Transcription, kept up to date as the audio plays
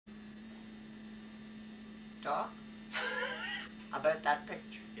talk about that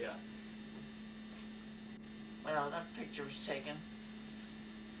picture. Yeah. Well, that picture was taken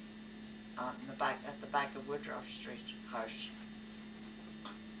on the back at the back of Woodruff Street house,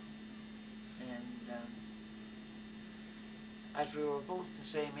 and as we were both the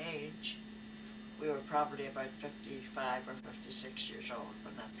same age, we were probably about 55 or 56 years old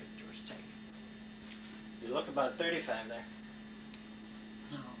when that picture was taken. You look about 35 there.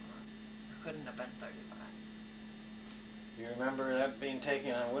 No, it couldn't have been 35. You remember that being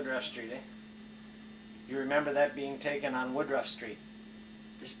taken on Woodruff Street, eh? You remember that being taken on Woodruff Street?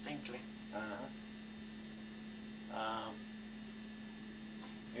 Distinctly. Uh-huh.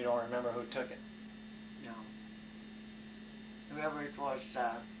 You don't remember who took it? No. Whoever it was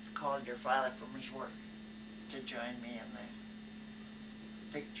called your father from his work to join me in the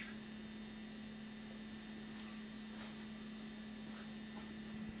picture.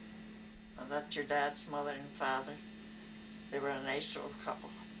 And that's your dad's mother and father. They were a nice old couple.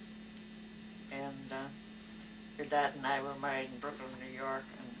 And your dad and I were married in Brooklyn, New York,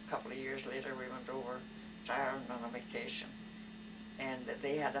 and a couple of years later we went over to Ireland on a vacation. And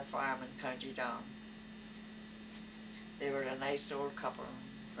they had a farm in County Down. They were a nice old couple,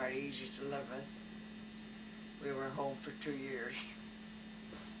 very easy to live with. We were home for 2 years.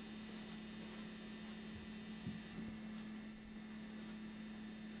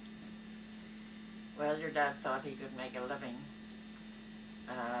 Well, your dad thought he could make a living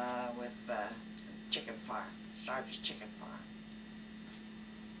with a chicken farm, started his chicken farm.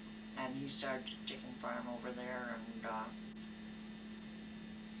 And he started a chicken farm over there, and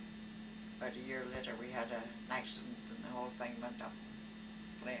about a year later we had an accident and the whole thing went up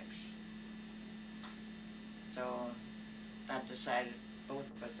in flames. So that decided, both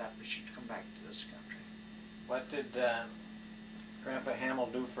of us, that we should come back to this country. What did Grandpa Hamill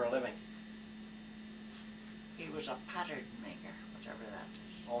do for a living? He was a pattern maker, whatever that is.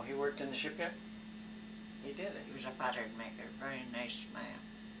 Oh, he worked in the shipyard? He did it. He was a pattern maker, very nice man.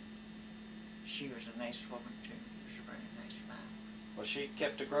 She was a nice woman too. He was a very nice man. Well, she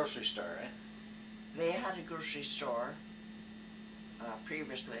kept a grocery store, right? They had a grocery store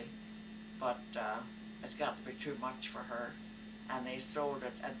previously, but it got to be too much for her, and they sold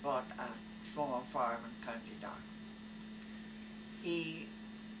it and bought a small farm in County Down. He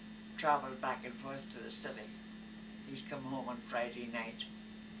traveled back and forth to the city. He'd come home on Friday night,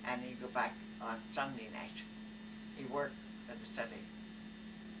 and he'd go back on Sunday night. He worked at the city,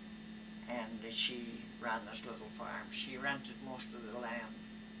 and she ran this little farm. She rented most of the land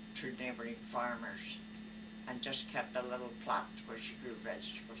to neighbouring farmers, and just kept a little plot where she grew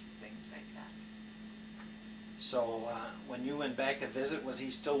vegetables and things like that. So when you went back to visit, was he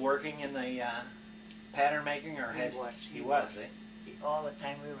still working in the pattern making, or He was. He was, eh? All the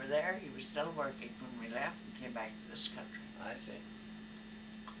time we were there, he was still working when we left and came back to this country. I see.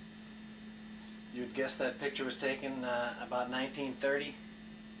 You'd guess that picture was taken about 1930?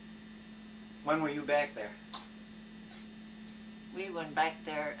 When were you back there? We went back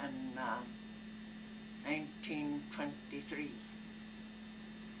there in 1923,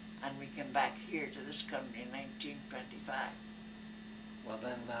 and we came back here to this country in 1925. Well,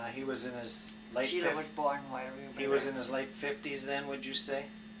 then he was in his late 50s. Sheila was born while we were there. He was in his late 50s then, would you say?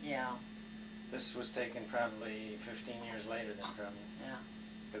 Yeah. This was taken probably 15 years later then, probably. Yeah.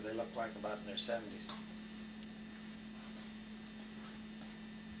 Because they looked like about in their 70s.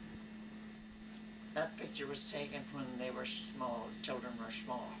 That picture was taken when they were small, children were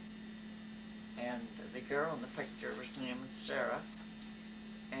small. And the girl in the picture was named Sarah,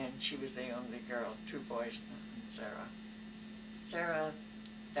 and she was the only girl, 2 boys and Sarah. Sarah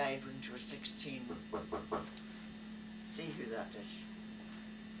died when she was 16. See who that is.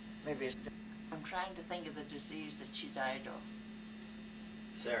 Maybe it's... I'm trying to think of the disease that she died of.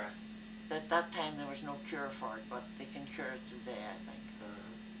 Sarah. At that time there was no cure for it, but they can cure it today, I think.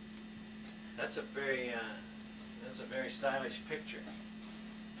 That's a very stylish picture.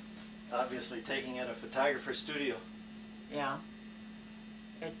 Obviously taking at a photographer's studio. Yeah.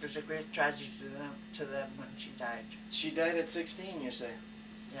 It was a great tragedy to them when she died. She died at 16, you say?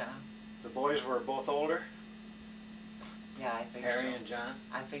 Yeah. The boys were both older? Yeah, I think so. Harry and John?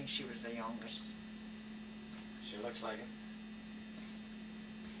 I think she was the youngest. She looks like it.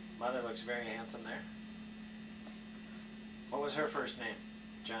 Mother looks very handsome there. What was her first name?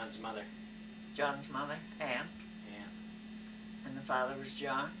 John's mother. John's mother, Ann. Ann. And the father was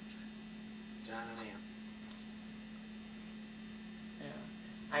John. John and Ann. Yeah.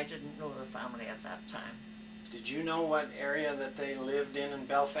 I didn't know the family at that time. Did you know what area that they lived in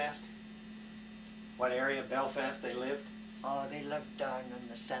Belfast? What area of Belfast they lived? Oh, they lived down in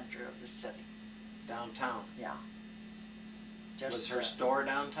the centre of the city. Downtown. Yeah. Just, Was her store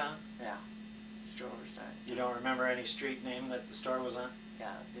downtown? Yeah. Store was downtown. You don't remember any street name that the store was on?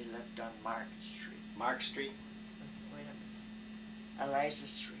 Yeah, they lived on Market Street. Mark Street? Wait a minute. Eliza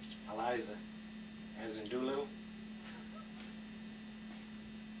Street. Eliza. As in Doolittle?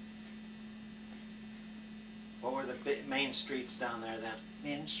 What were the main streets down there then?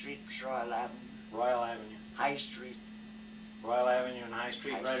 Main Street was Royal Avenue. Royal Avenue. High Street. Royal Avenue and High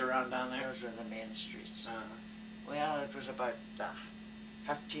Street, right around down there? Those were the main streets. Uh-huh. Well, it was about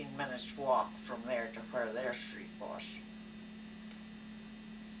 15 minutes walk from there to where their street was.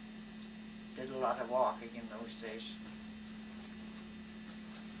 Did a lot of walking in those days.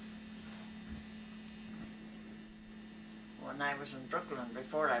 When I was in Brooklyn,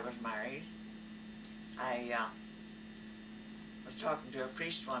 before I was married, I was talking to a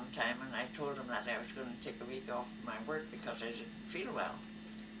priest one time, and I told him that I was going to take a week off from my work because I didn't feel well.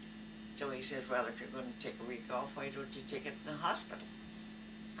 So he says, well, if you're going to take a week off, why don't you take it in the hospital?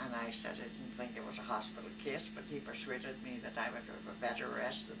 And I said I didn't think it was a hospital case, but he persuaded me that I would have a better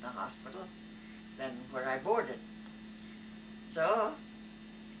rest in the hospital than where I boarded. So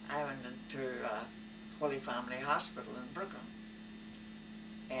I went into Holy Family Hospital in Brooklyn.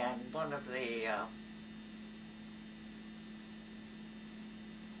 And one of the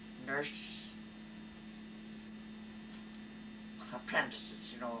nurse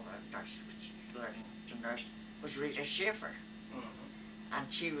apprentices, you know, a nurse learning to nurse, was Rita Schaefer. Mm-hmm. And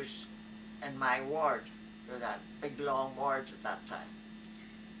she was in my ward, for that big long wards at that time.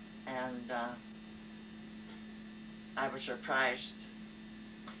 And I was surprised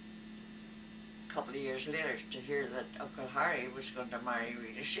a couple of years later to hear that Uncle Harry was going to marry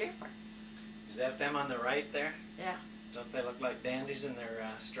Rita Schaefer. Is that them on the right there? Yeah. Don't they look like dandies in their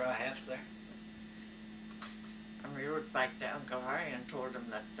straw hats there? And we wrote back to Uncle Harry and told him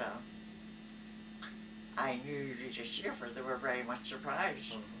that I knew Rita Schaefer. They were very much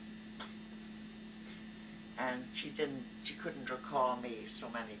surprised. Mm-hmm. And she couldn't recall me so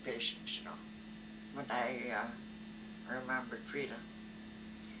many patients, you know. But I remembered Rita.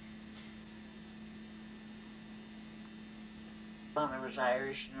 Mother was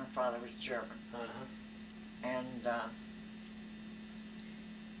Irish and her father was German. Uh-huh. And there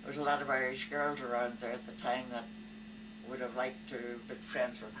was a lot of Irish girls around there at the time that would have liked to be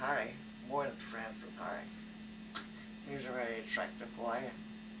friends with Harry, more than friends with Harry. He was a very attractive boy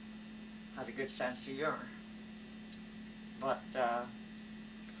and had a good sense of humor. But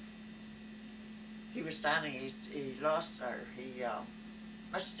he was standing, he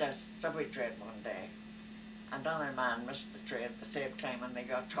missed a subway train one day. Another man missed the train at the same time, and they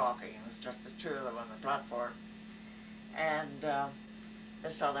got talking. It was just the two of them on the platform. And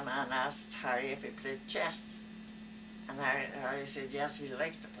this other man asked Harry if he played chess. And Harry said yes, he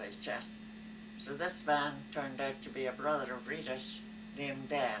liked to play chess. So this man turned out to be a brother of Rita's named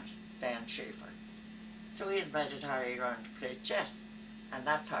Dan Schaefer. So he invited Harry around to play chess. And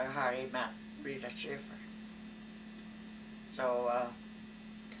that's how Harry met Rita Schaefer. So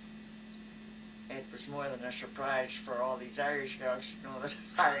it was more than a surprise for all these Irish girls to know that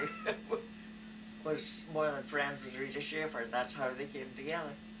Harry was more than friends with Rita Schaefer, and that's how they came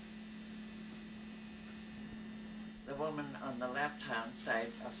together. The woman on the left-hand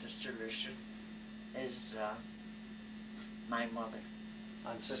side of Sister Lucian is my mother.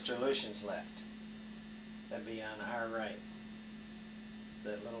 On Sister Lucian's left. That'd be on our right.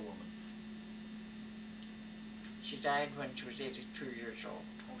 That little woman. She died when she was 82 years old.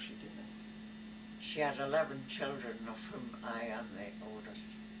 Oh, she did that. She had 11 children, of whom I am the oldest.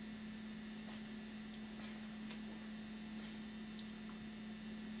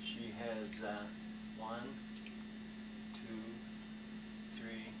 She has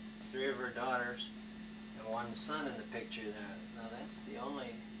three of her daughters, and one son in the picture there. Now that's the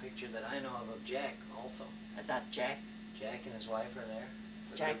only picture that I know of Jack also. That Jack? Jack and his wife are there.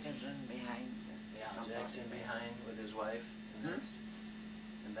 Jack is in behind. Yeah, Jack's in behind with his wife. Mm-hmm.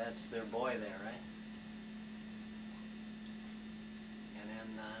 And that's their boy there, right? And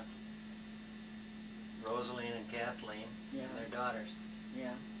then Rosaline and Kathleen, Yeah. and their daughters.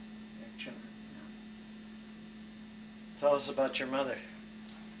 Yeah, their children. Tell us about your mother.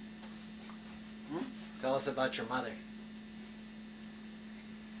 Hmm? Tell us about your mother.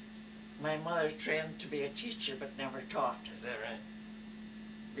 My mother trained to be a teacher but never taught, Is that right?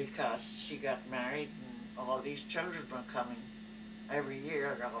 because she got married and all these children were coming. Every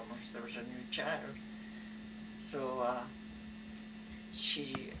year almost there was a new child. So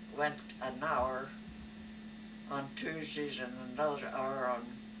she went an hour on Tuesdays and another hour on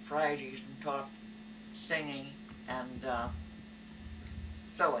Fridays and taught singing and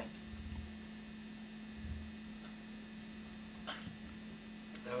sewing.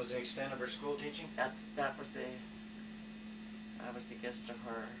 was the extent of her school teaching? That was the gist of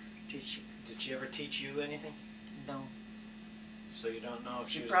her teaching. Did she ever teach you anything? No. So you don't know if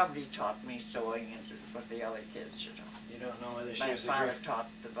She she was... probably taught me sewing and with the other kids, you know. You don't know whether she My was father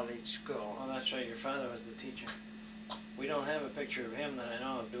taught the village school. Oh, that's right. Your father was the teacher. We don't have a picture of him that I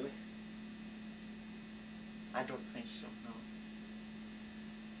know of, do we? I don't think so, no.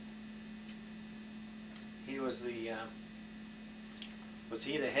 He was the... was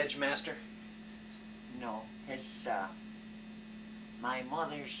he the hedge master? No, his, my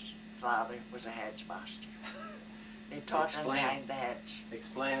mother's father was a hedge master. They taught him behind the hedge.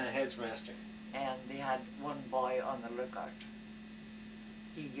 Explain a hedge master. And they had one boy on the lookout.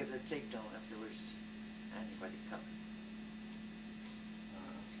 He'd give the signal if there was anybody coming.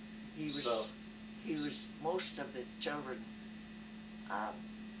 He was most of the children,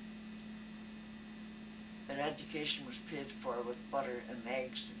 their education was paid for with butter and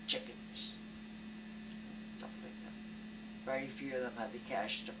eggs and chickens, stuff like that. Very few of them had the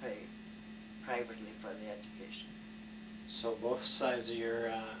cash to pay privately for the education. So both sides of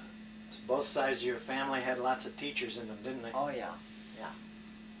your family had lots of teachers in them, didn't they? Oh yeah, yeah.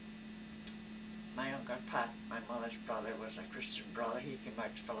 My Uncle Pat, my mother's brother, was a Christian brother. He came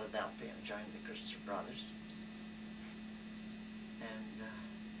out to Philadelphia and joined the Christian Brothers. And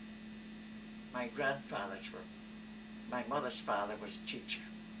my grandfathers were, my mother's father was a teacher.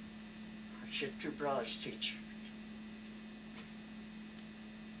 She had two brothers teachers.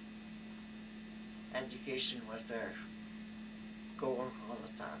 Education was their goal all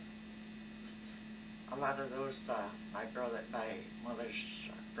the time. A lot of those, my mother's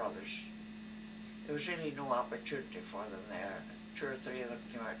brothers, there was really no opportunity for them there. 2 or 3 of them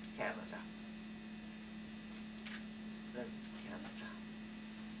came out to Canada. Lived in Canada.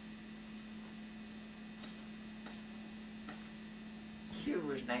 Hugh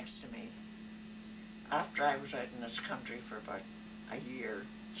was next to me. After I was out in this country for about a year,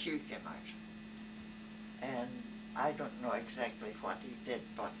 Hugh came out. And I don't know exactly what he did,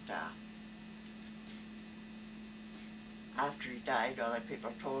 but after he died, other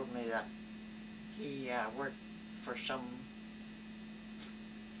people told me that he worked for some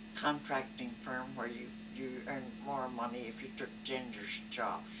contracting firm where you earned more money if you took dangerous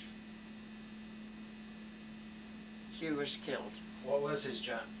jobs. Hugh was killed. What was his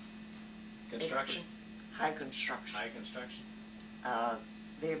job? Construction? High construction. High construction?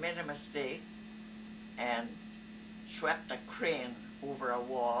 They made a mistake and swept a crane over a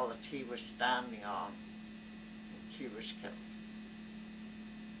wall that he was standing on. He was killed.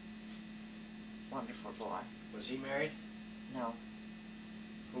 Wonderful boy. Was he married? No.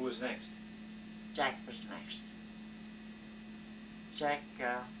 Who was next? Jack was next. Jack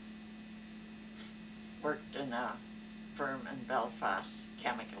worked in a firm in Belfast,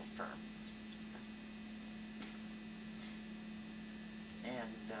 chemical firm.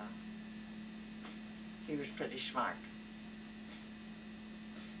 And he was pretty smart.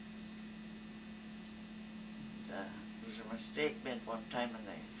 There was a mistake made one time in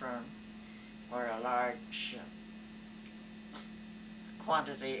the firm where a large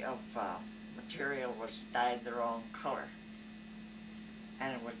quantity of material was dyed the wrong color,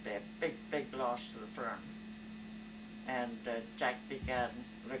 and it would be a big, big loss to the firm. And Jack began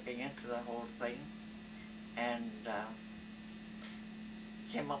looking into the whole thing and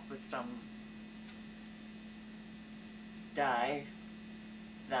came up with some dye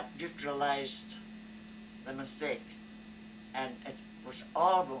that neutralized the mistake, and it was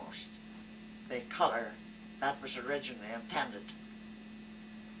almost the color that was originally intended.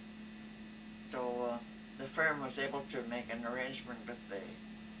 So the firm was able to make an arrangement with the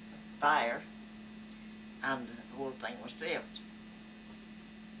buyer, and the whole thing was saved.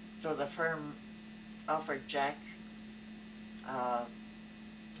 So the firm offered Jack a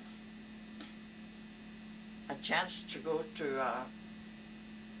chance to go to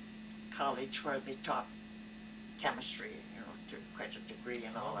college where they taught chemistry, you know, to quite a degree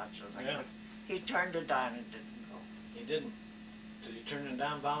and all that sort of thing. Yeah. But he turned it down and didn't go. He didn't? Did he turn it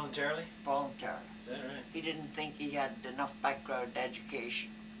down voluntarily? Voluntarily. Is that right? He didn't think he had enough background education.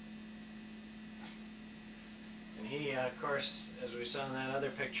 And he, of course, as we saw in that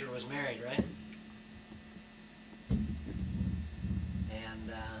other picture, was married, right?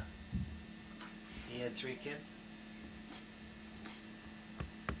 And he had 3 kids?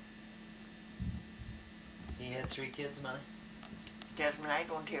 He had 3 kids, Molly? Desmond, I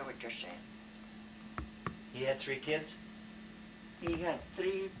don't hear what you're saying. He had 3 kids? He had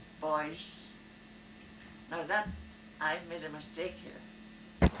 3 boys. Now that, I made a mistake here.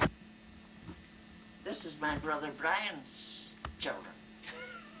 This is my brother Brian's children.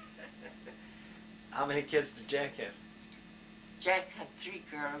 How many kids did Jack have? Jack had 3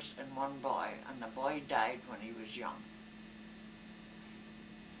 girls and 1 boy, and the boy died when he was young.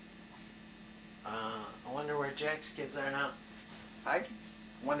 I wonder where Jack's kids are now. Pardon?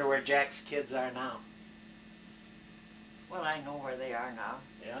 Wonder where Jack's kids are now. Well, I know where they are now.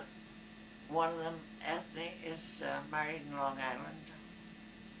 Yeah? One of them, Ethne, is married in Long Island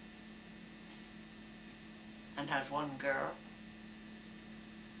and has 1 girl.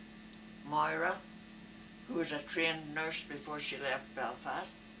 Moira, who was a trained nurse before she left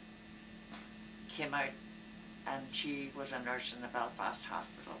Belfast, came out and she was a nurse in the Belfast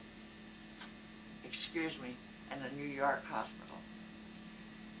hospital. Excuse me, in a New York hospital.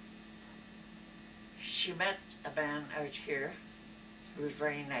 She met a man out here who was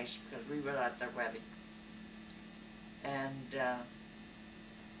very nice because we were at their wedding. And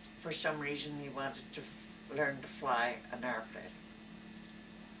for some reason he wanted to learn to fly an airplane.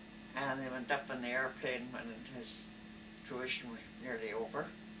 And they went up in the airplane when his tuition was nearly over,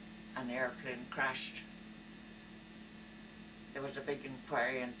 and the airplane crashed. There was a big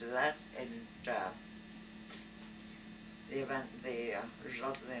inquiry into that, and the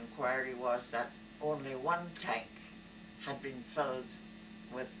result of the inquiry was that only 1 tank had been filled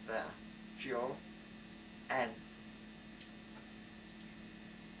with fuel, and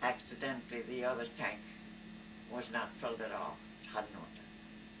accidentally the other tank was not filled at all. It had no tank.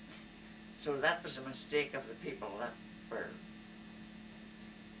 So that was a mistake of the people that were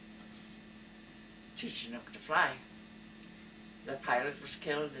teaching him to fly. The pilot was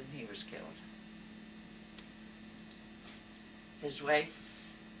killed and he was killed. His wife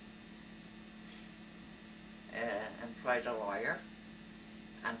employed a lawyer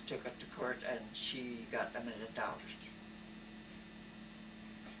and took it to court, and she got $1 million.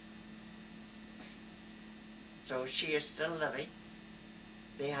 So she is still living.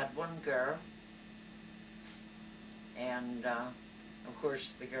 They had 1 girl, and of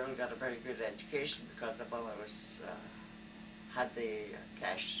course the girl got a very good education because the mother was had the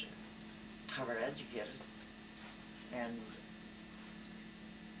cash to have her educated. And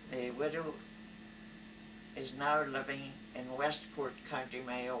the widow is now living in Westport, County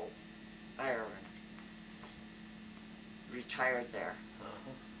Mayo, Ireland. Retired there.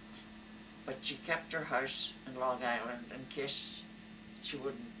 But she kept her house in Long Island in case she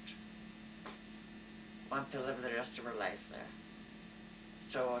wouldn't want to live the rest of her life there.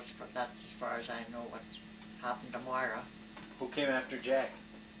 So that's as far as I know what happened to Moira. Who came after Jack?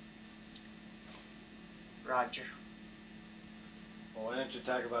 Roger. Well, why don't you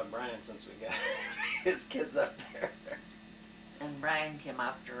talk about Brian since we got his kids up there? And Brian came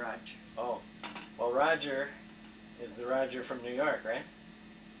after Roger. Oh, well, Roger is the Roger from New York, right?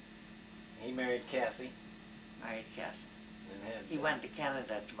 He married Cassie. Married Cassie. And had, He went to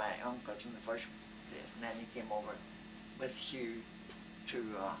Canada to my uncle's in the first place, and then he came over with Hugh to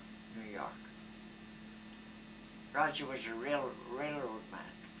New York. Roger was a railroad man.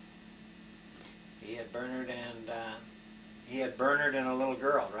 He had Bernard and a little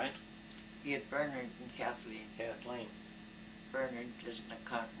girl, right? He had Bernard and Kathleen. Kathleen. Bernard is an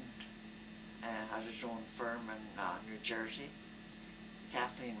accountant and has his own firm in New Jersey.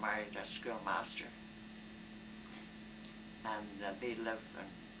 Kathleen married a schoolmaster, and they live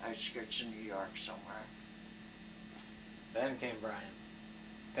in outskirts of New York somewhere. Then came Brian.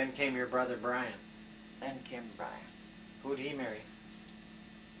 Then came your brother Brian. Then came Brian. Who'd he marry?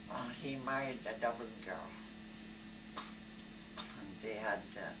 He married a Dublin girl, and they had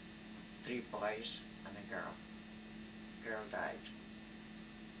 3 boys and a girl. The girl died.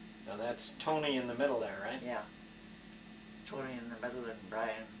 Now that's Tony in the middle there, right? Yeah. Tony in the middle and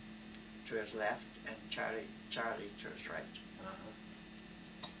Brian to his left and Charlie to his right.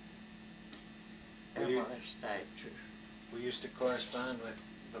 Their mothers died too. We used to correspond with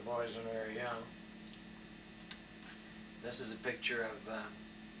the boys when we were young. This is a picture of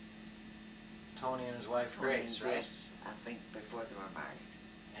Tony and his wife Grace, right? Grace, I think before they were married.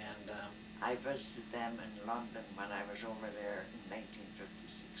 And I visited them in London when I was over there in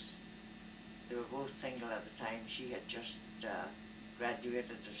 1956. They were both single at the time. She had just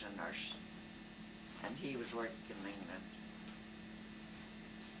graduated as a nurse, and he was working in England.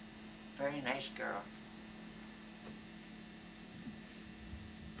 Very nice girl.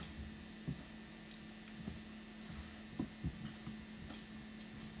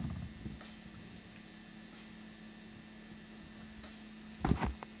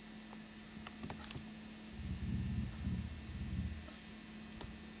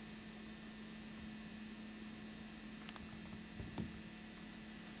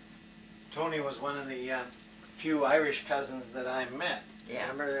 Tony was one of the few Irish cousins that I met. Yeah.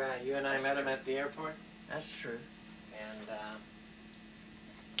 Remember you and I met him at the airport? That's true. And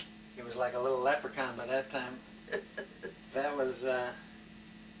he was like a little leprechaun by that time. That was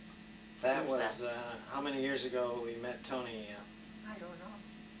how many years ago we met Tony? I don't know.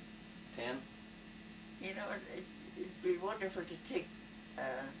 10? You know, it'd be wonderful to take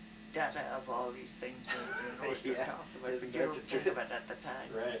data of all these things and know what you're Yeah, talking about, isn't but you that don't the think truth? of it at the time.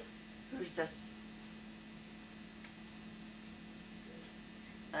 Right. Who's this?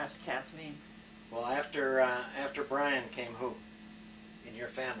 That's Kathleen. Well, after Brian came who? In your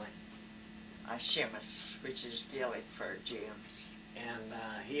family? Seamus, which is Gaelic for James. And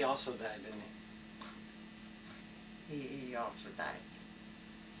he also died, didn't He also died.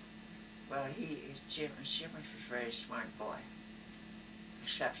 Well, Seamus was a very smart boy,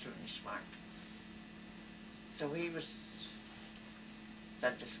 exceptionally smart. So he was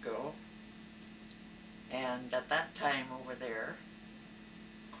sent to school, and at that time over there,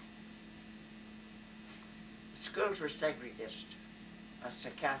 the schools were segregated as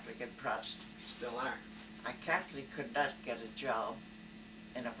a Catholic and Protestant. he? Still are. A Catholic could not get a job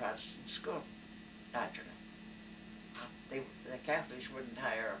in a Protestant school, naturally. The Catholics wouldn't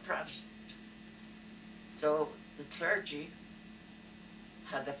hire a Protestant. So the clergy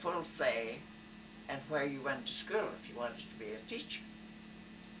had the full say in where you went to school if you wanted to be a teacher.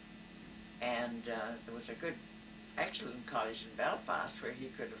 And there was a good, excellent college in Belfast where he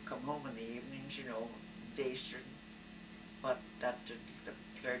could have come home in the evenings, you know, day certain, but the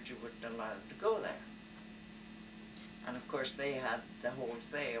clergy wouldn't allow him to go there. And of course they had the whole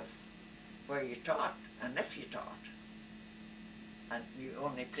say of where you taught and if you taught. And the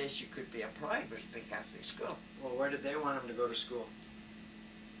only place you could be employed was the Catholic school. Well, where did they want him to go to school?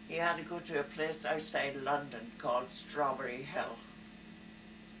 He had to go to a place outside London called Strawberry Hill,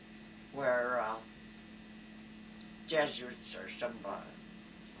 where Jesuits or some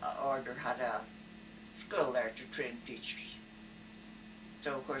order had a school there to train teachers.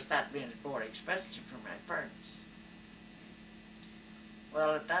 So of course that made it more expensive for my parents.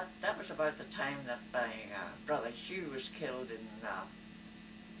 Well, that was about the time that my brother Hugh was killed in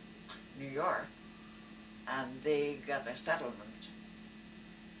New York, and they got a settlement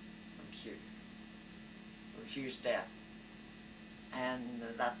from Hugh, for Hugh's death, and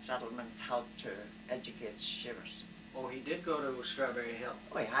that settlement helped to educate Seamus. Oh, he did go to Strawberry Hill.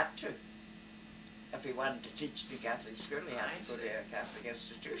 Oh, he had to. If he wanted to teach the Catholic school, he had I to go see. to a Catholic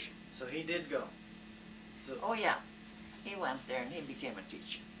institution. So he did go. So, Oh yeah, he went there and he became a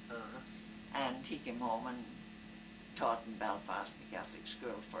teacher. uh-huh. And he came home and taught in Belfast in the Catholic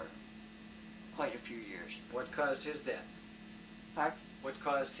school for quite a few years. What caused his death? Pardon? What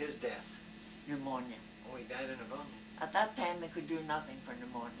caused his death? Pneumonia. Oh, he died of pneumonia. At that time they could do nothing for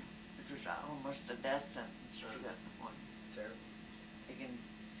pneumonia. It was almost a death sentence to get pneumonia. Terrible. Again,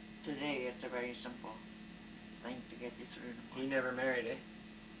 today it's a very simple thing to get you through He pneumonia. never married, eh?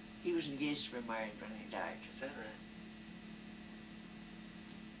 He was engaged to be married when he died. Is that right?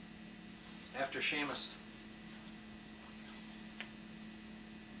 After Seamus.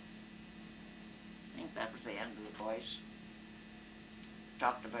 I think that was the end of the boys.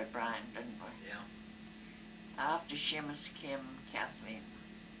 Talked about Brian, didn't we? Yeah. After Seamus came Kathleen.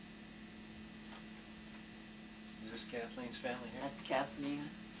 Is this Kathleen's family here? That's Kathleen,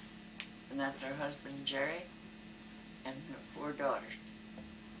 and that's her husband Jerry, and her 4 daughters.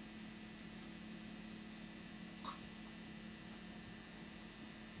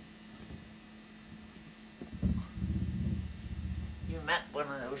 You met one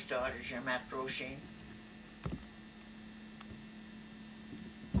of those daughters, you met Roisin.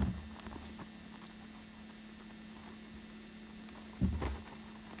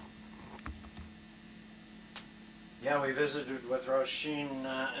 Yeah, we visited with Roisin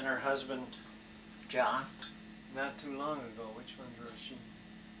and her husband John. not too long ago. Which one's Roisin?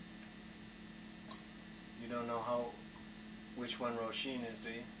 You don't know which one Roisin is,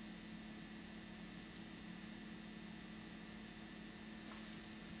 do you?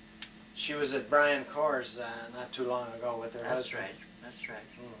 She was at Brian Corr's not too long ago with her That's husband. right, that's right.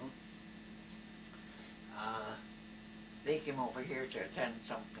 Mm-hmm. They came over here to attend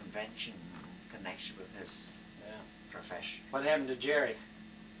some convention in connection with his Yeah. profession. What happened to Jerry?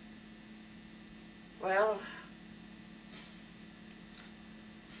 Well,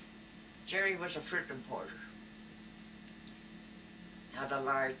 Jerry was a fruit importer. Had a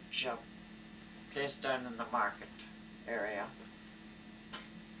large place down in the market area.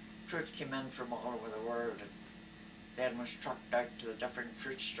 Fruit came in from all over the world and then was trucked out to the different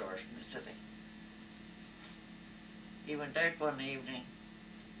fruit stores in the city. He went out one evening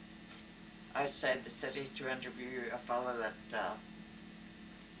outside the city to interview a fellow that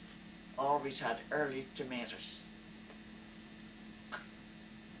always had early tomatoes.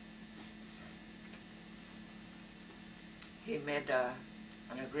 He made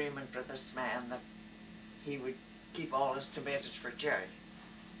an agreement with this man that he would keep all his tomatoes for Jerry.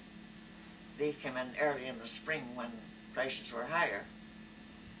 They came in early in the spring when prices were higher.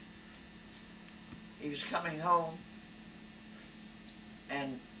 He was coming home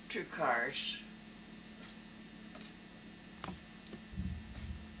and 2 cars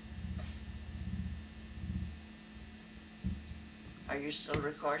Are you still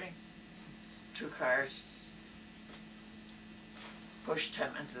recording? 2 cars pushed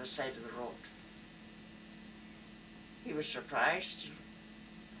him into the side of the road. He was surprised,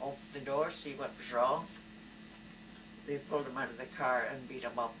 opened the door, see what was wrong. They pulled him out of the car and beat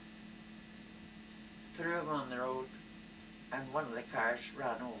him up. Threw him on the road, and one of the cars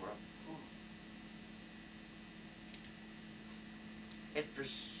ran over him. It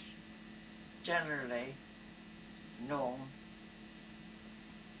was generally known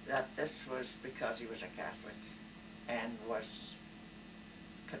that this was because he was a Catholic and was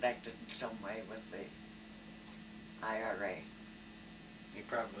connected in some way with the IRA. He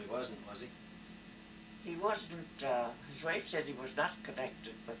probably wasn't, was he? He wasn't, his wife said he was not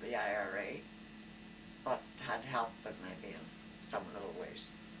connected with the IRA, but had helped them maybe in some little ways.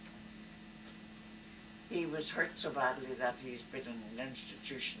 He was hurt so badly that he's been in an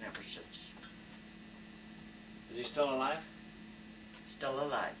institution ever since. Is he still alive? Still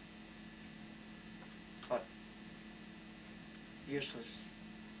alive, but useless.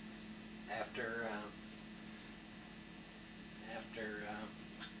 After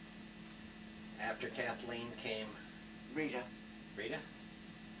Kathleen came Rita. Rita?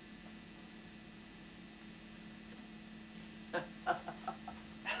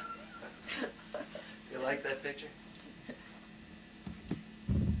 You like that picture?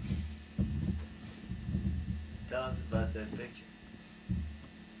 Tell us about that picture.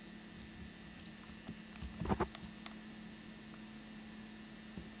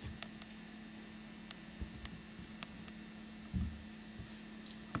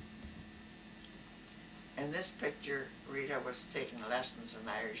 In this picture, Rita was taking lessons in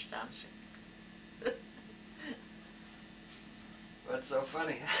Irish dancing. What's so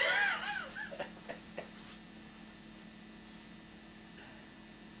funny?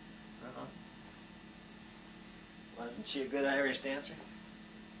 Wasn't she a good Irish dancer?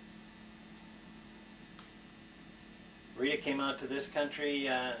 Rita came out to this country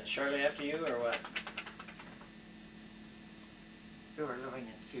shortly after you, or what? We were living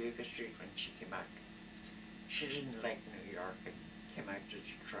in Cayuga Street when she came out. She didn't like New York and came out to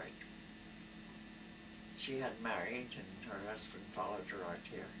Detroit. She had married and her husband followed her out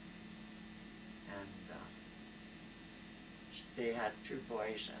here. And they had 2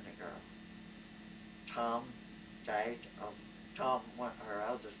 boys and a girl. Tom died of, her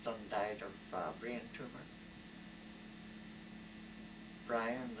eldest son died of brain tumor.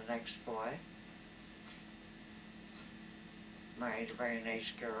 Brian, the next boy, married a very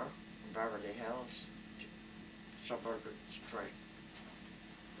nice girl from Beverly Hills, suburb of Detroit.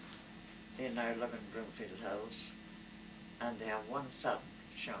 They now live in Broomfield Hills, and they have 1 son,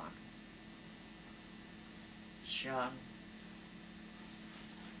 Sean. Sean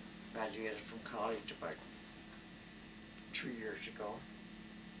graduated from college about 2 years ago.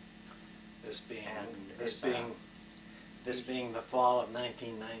 This being the fall of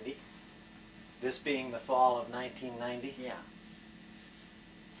 1990. This being the fall of 1990. Yeah.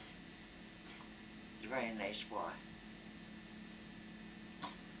 He's a very nice boy.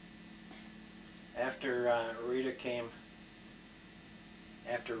 After Rita came.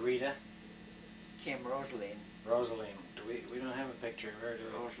 After Rita came Rosaline. Rosaline. We don't have a picture of her, do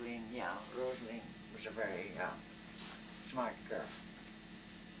we? Rosaline, yeah. Rosaline was a very smart girl.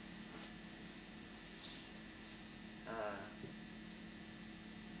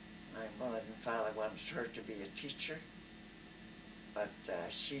 My mother and father wanted her to be a teacher, but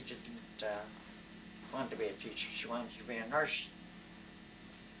she didn't want to be a teacher. She wanted to be a nurse.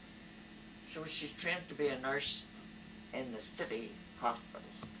 So she trained to be a nurse in the city hospital.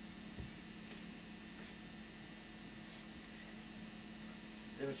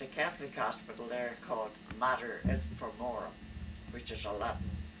 There was a Catholic hospital there called Mater Infermorum, which is a Latin,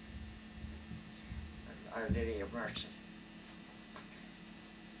 Our Lady of Mercy.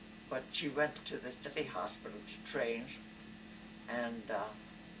 But she went to the city hospital to train and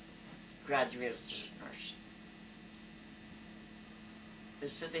graduated as a nurse. The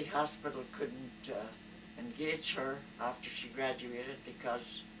city hospital couldn't engage her after she graduated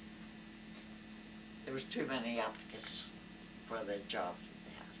because there was too many applicants for the jobs that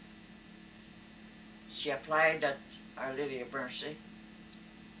they had. She applied at Our Lady of Mercy,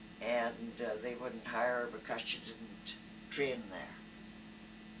 and they wouldn't hire her because she didn't train there.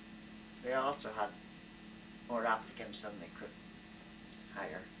 They also had more applicants than they could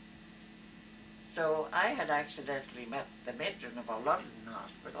hire. So I had accidentally met the matron of a London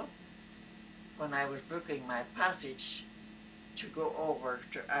hospital when I was booking my passage to go over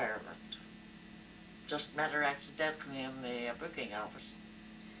to Ireland. Just met her accidentally in the booking office,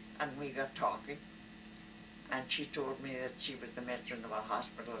 and we got talking, and she told me that she was the matron of a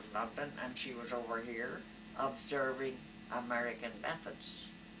hospital in London, and she was over here observing American methods.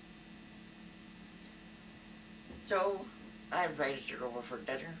 So I invited her over for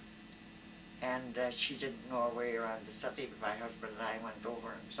dinner, and she didn't know her way around the city, but my husband and I went over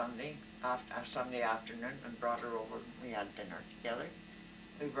on Sunday afternoon and brought her over. We had dinner together.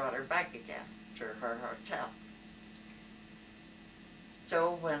 We brought her back again to her hotel.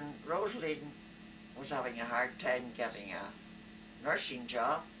 So when Rosaline was having a hard time getting a nursing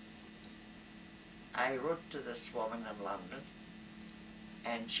job, I wrote to this woman in London,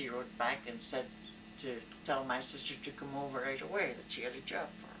 and she wrote back and said to tell my sister to come over right away, that she had a job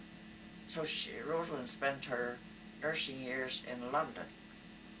for her. So Rosalind spent her nursing years in London.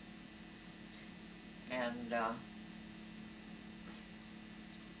 And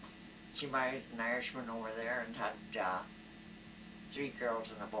she married an Irishman over there and had 3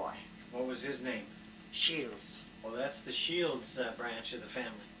 girls and a boy. What was his name? Shields. Well, that's the Shields branch of the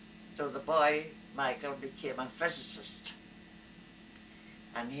family. So the boy, Michael, became a physicist.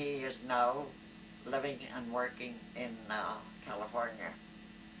 And he is now living and working in California.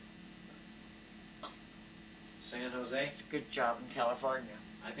 San Jose? It's a good job in California.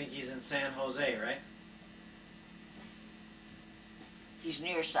 I think he's in San Jose, right? He's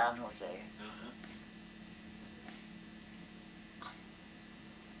near San Jose.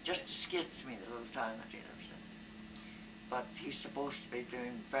 Just escapes me the little town that he lives in. But he's supposed to be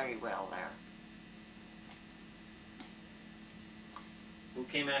doing very well there. Who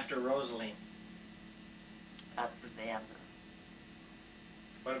came after Rosaline? That was the end of it.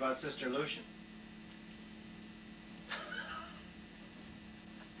 What about Sister Lucian?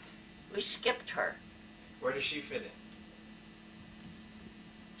 We skipped her. Where does she fit in?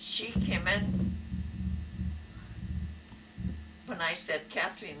 She came in when I said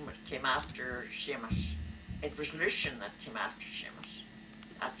Kathleen came after Seamus. It was Lucian that came after Seamus.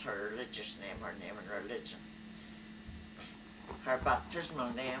 That's her religious name, her name in religion. Her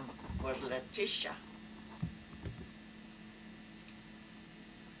baptismal name was Letitia.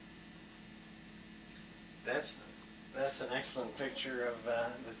 That's an excellent picture of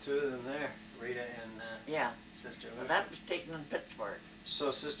the two of them there, Rita and yeah. Sister Lucian. Well, that was taken in Pittsburgh.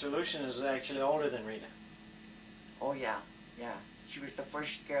 So Sister Lucian is actually older than Rita. Oh yeah, yeah. She was the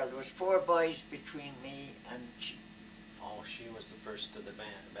first girl. There was 4 boys between me and she. Oh, she was the first of the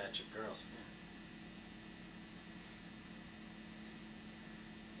batch of girls.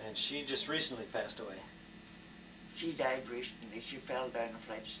 Yeah. And she just recently passed away. She died recently. She fell down a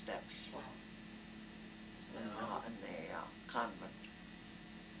flight of steps in the convent.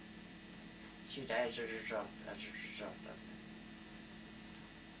 She died as a result of it.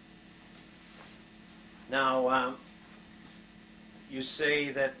 Now, you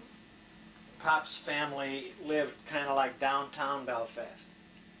say that Pop's family lived kind of like downtown Belfast.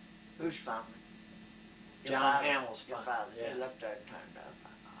 Whose family? John Hamill's Your family. father's. Yes. They lived downtown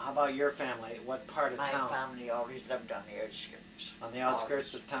Belfast. How about your family? What part of town? My family always lived on the outskirts. On the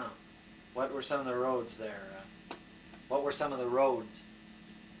outskirts of town. What were some of the roads there? What were some of the roads?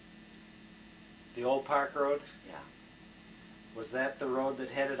 The Old Park Road? Yeah. Was that the road that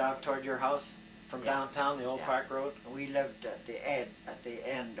headed out toward your house from downtown, the Old Park Road? We lived at the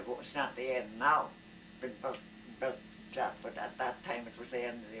end of it's not the end now, been built that, but at that time it was the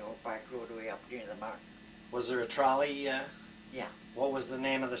end of the Old Park Road way up near the mountain. Was there a trolley? Yeah. What was the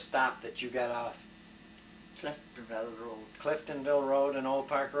name of the stop that you got off? Cliftonville Road. Cliftonville Road and Old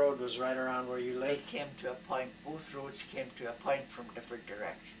Park Road was right around where you They lived? came to a point, both roads came to a point from different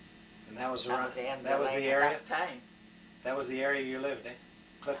directions. And that was That around, was the end that of was the the line area? at that time. That was the area you lived in?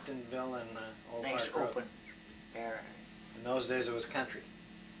 Cliftonville and Old Nice Park Road. open area. In those days it was country.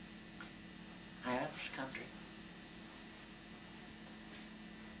 I had this country.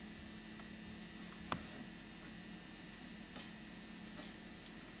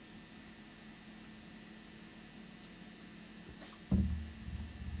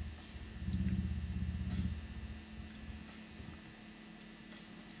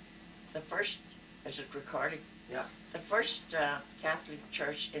 The first, is it recording? Yeah. The first Catholic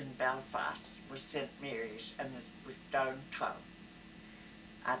church in Belfast was St. Mary's, and it was downtown.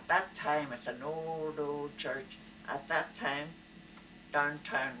 At that time, it's an old, old church. At that time,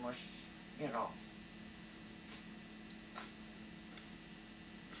 downtown was, you know,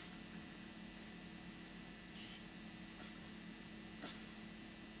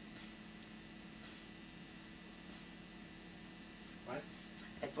 What?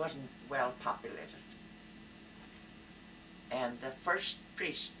 it wasn't well populated. And the first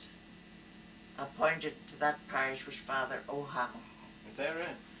priest appointed to that parish was Father O'Hamill. Is that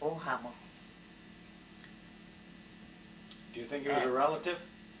right? O'Hamill. Do you think he was a relative?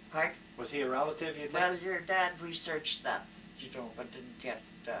 Pardon? Was he a relative, you think? Well, your dad researched that, you know, but didn't get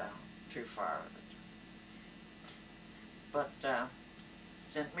too far with it. But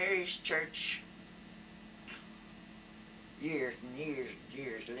St. Mary's Church, years and years and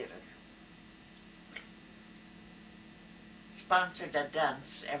years later, sponsored a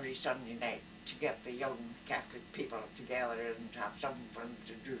dance every Sunday night to get the young Catholic people together and have something for them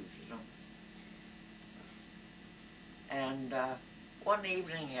to do, you know. And one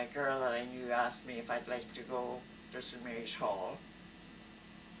evening, a girl that I knew asked me if I'd like to go to St. Mary's Hall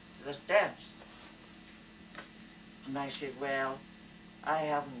to this dance. And I said, well, I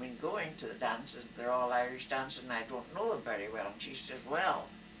haven't been going to the dances. They're all Irish dances and I don't know them very well. And she says, well,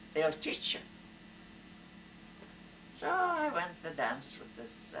 they'll teach you. So I went to the dance with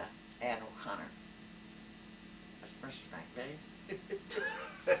this Ann O'Connor. That's Mrs.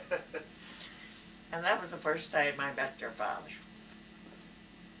 McVeigh. And that was the first time I met your father.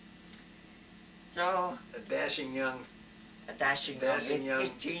 So A dashing young a dashing young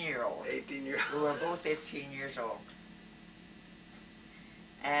 18-year-old. 18-year-old. We were both 18 years old.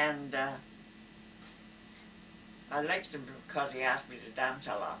 And I liked him because he asked me to dance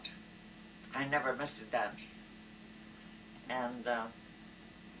a lot. I never missed a dance. And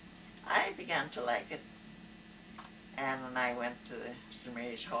I began to like it. Anne and I went to the St.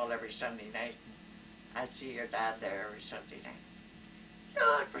 Mary's Hall every Sunday night. And I'd see your dad there every Sunday night.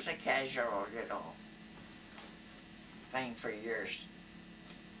 So it was a casual, you know, thing for years.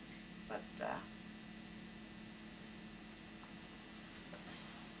 But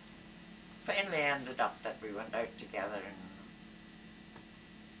finally ended up that we went out together and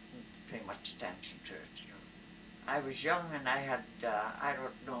didn't pay much attention to it, you know. I was young and I had, I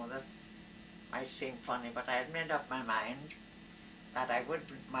don't know, this might seem funny, but I had made up my mind that I wouldn't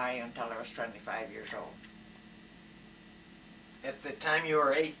marry until I was 25 years old. At the time you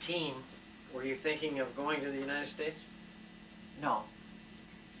were 18, were you thinking of going to the United States? No.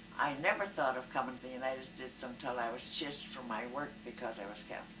 I never thought of coming to the United States until I was chased from my work because I was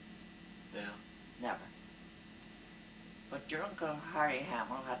Catholic. Yeah. Never. But your Uncle Harry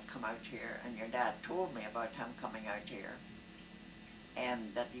Hamill had come out here, and your dad told me about him coming out here,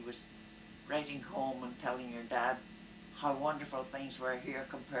 and that he was writing home and telling your dad how wonderful things were here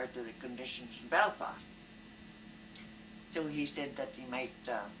compared to the conditions in Belfast. So he said that he might,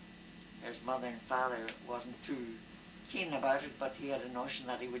 his mother and father wasn't too keen about it, but he had a notion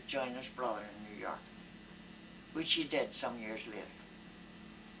that he would join his brother in New York, which he did some years later.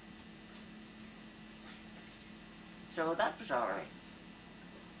 So that was all right.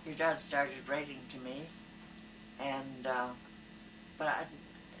 Your dad started writing to me, and but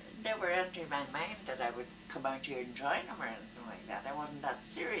it never entered my mind that I would come out here and join him or anything like that. I wasn't that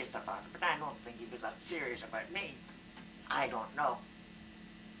serious about it, but I don't think he was that serious about me. I don't know.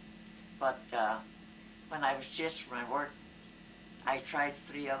 But when I was chased from my work, I tried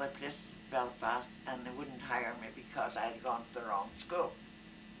 3 other places in Belfast, and they wouldn't hire me because I had gone to the wrong school.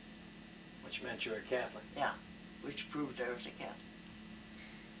 Which meant you were Catholic. Yeah, which proved I was a Catholic.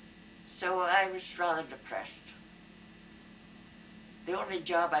 So I was rather depressed. The only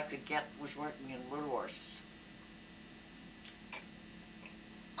job I could get was working in Woolworths.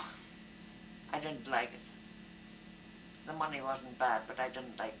 I didn't like it. The money wasn't bad, but I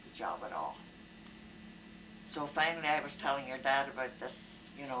didn't like the job at all. So finally I was telling your dad about this,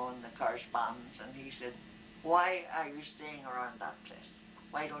 you know, in the correspondence, and he said, why are you staying around that place?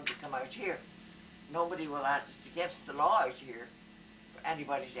 Why don't you come out here? Nobody will ask, it's against the law out here for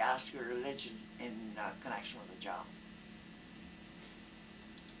anybody to ask your religion in connection with a job.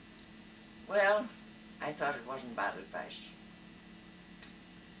 Well, I thought it wasn't bad advice.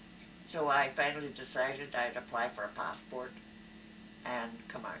 So I finally decided I'd apply for a passport and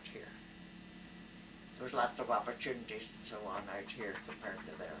come out here. There was lots of opportunities and so on out here compared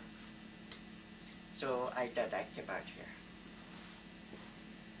to there. So I did, I came out here.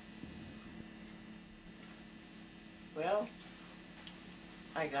 Well,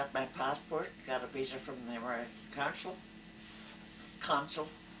 I got my passport, got a visa from the American consul,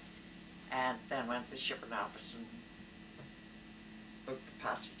 and then went to the shipping office and booked the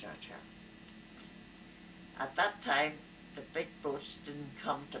passage out here. At that time, the big boats didn't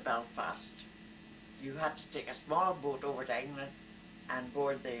come to Belfast. You had to take a small boat over to England and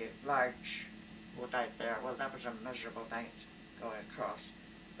board the large boat out there. Well, that was a miserable night going across.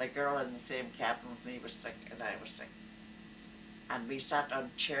 The girl in the same cabin with me was sick and I was sick. And we sat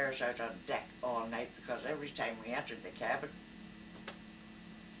on chairs out on deck all night because every time we entered the cabin,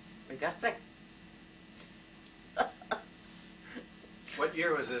 we got sick. What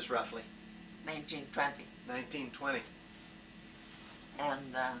year was this roughly? 1920. 1920.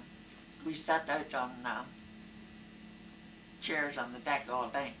 And we sat out on chairs on the deck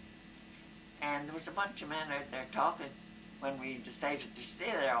all night. And there was a bunch of men out there talking when we decided to stay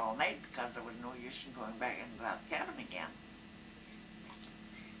there all night because there was no use in going back into that cabin again.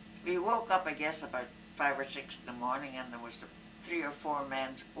 We woke up, I guess, about 5 or 6 in the morning, and there was 3 or 4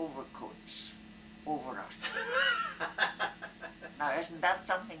 men's overcoats over us. Now, isn't that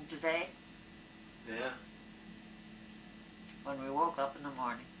something today? Yeah. When we woke up in the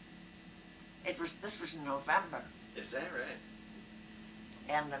morning. This was in November, Is that right?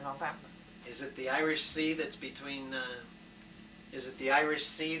 end of November. Is it the Irish Sea that's between? Is it the Irish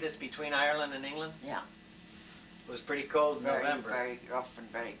Sea that's between Ireland and England? Yeah. It was pretty cold in November. Very rough and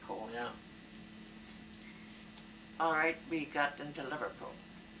very cold. Yeah. All right, we got into Liverpool.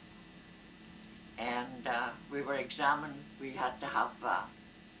 And we were examined. We had to have,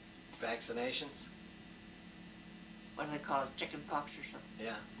 Vaccinations. what do they call it, chicken pox or something?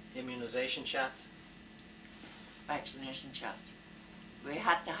 Yeah. Immunization shots. Vaccination shots. We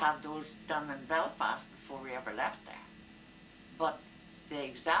had to have those done in Belfast before we ever left there. But they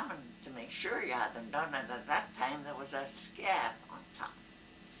examined to make sure you had them done, and at that time there was a scab on top.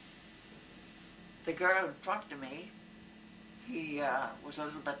 The girl in front of me, he was a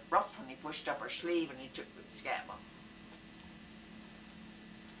little bit rough when he pushed up her sleeve and he took the scab off.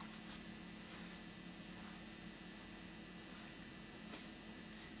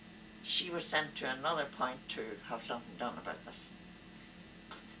 She was sent to another point to have something done about this.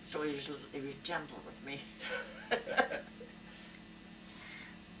 So he was gentle with me.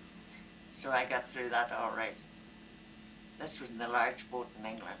 So I got through that all right. This was in the large boat in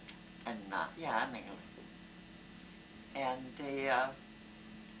England. In England. And the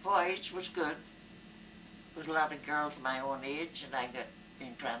voyage was good. There was a lot of girls my own age, and I got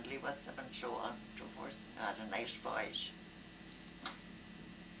being friendly with them and so on and so forth. I had a nice voyage.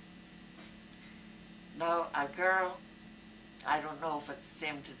 Now, a girl, I don't know if it's the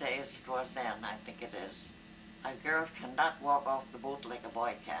same today as it was then, I think it is. A girl cannot walk off the boat like a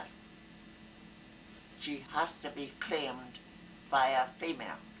boy can. She has to be claimed by a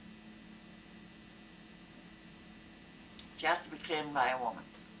female. She has to be claimed by a woman.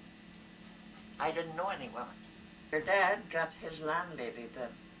 I didn't know any women. Her dad got his landlady, the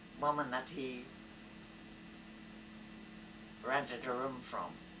woman that he rented a room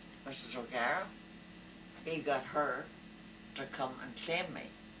from, Mrs. O'Gara. He got her to come and claim me.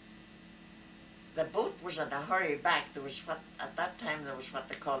 The boat was in a hurry back. There was at that time there was what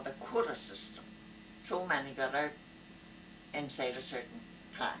they called the quota system. So many got out inside a certain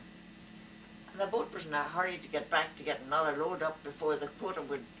time. And the boat was in a hurry to get back to get another load up before the quota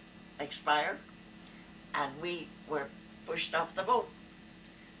would expire. And we were pushed off the boat.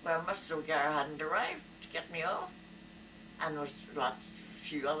 Well, Mrs. O'Gara hadn't arrived to get me off. And there was a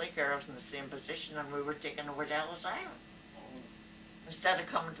few other girls in the same position, and we were taken over to Ellis Island. Instead of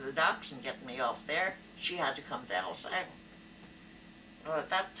coming to the docks and getting me off there, she had to come to Ellis Island. Well, at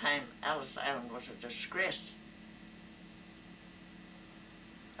that time, Ellis Island was a disgrace.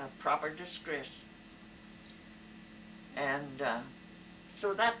 A proper disgrace. And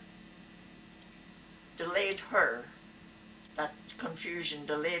so that delayed her, that confusion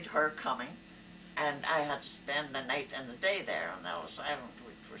delayed her coming, and I had to spend a night and a day there on Ellis Island,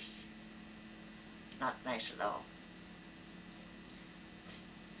 which was not nice at all.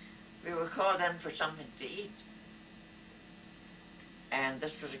 We were called in for something to eat, and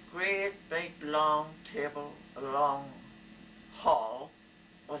this was a great big long table, a long hall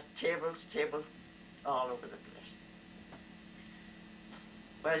with tables all over the place.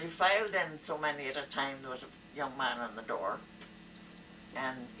 Well, you filed in so many at a time. There was a young man on the door,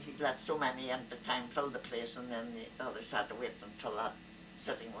 and he let so many in at a time fill the place, and then the others had to wait until that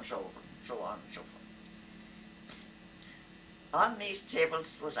sitting was over, and so on and so forth. On these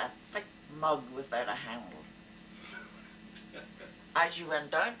tables was a thick mug without a handle. As you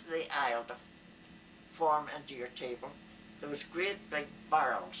went down to the aisle to form into your table, there was great big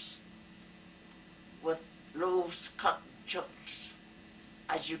barrels with loaves cut in chunks.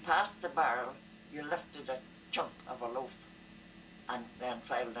 As you passed the barrel, you lifted a chunk of a loaf, and then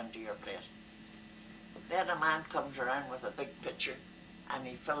filed into your place. Then a man comes around with a big pitcher and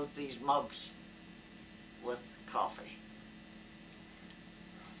he fills these mugs with coffee.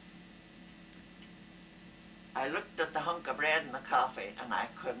 I looked at the hunk of bread and the coffee and I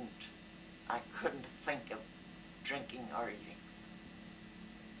couldn't think of drinking or eating.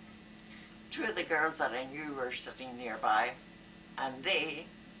 Two of the girls that I knew were sitting nearby, and they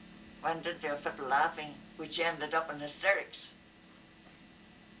went into a fit of laughing, which ended up in hysterics.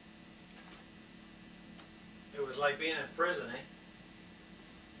 It was like being in prison, eh?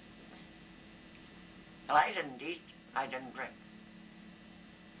 Well, I didn't eat, I didn't drink.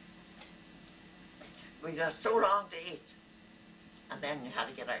 We got so long to eat, and then you had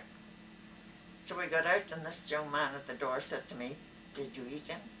to get out. So we got out, and this young man at the door said to me, "Did you eat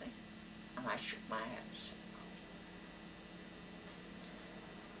anything?" And I shook my head and said,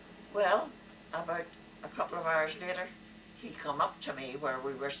 "No." Well, about a couple of hours later, he come up to me where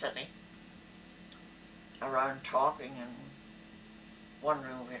we were sitting, around talking and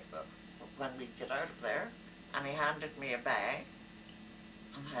wondering when we'd get out of there, and he handed me a bag,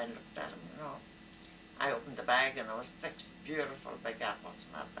 and I looked at him, you know. I opened the bag and there was 6 beautiful big apples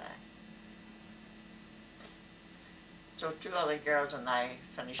in that bag. So 2 other girls and I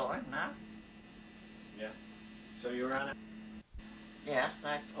finished going now. Yeah. So you were on it? Yes.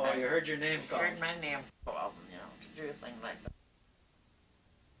 Oh, you heard your name called? Heard my name called, you know, to do a thing like that.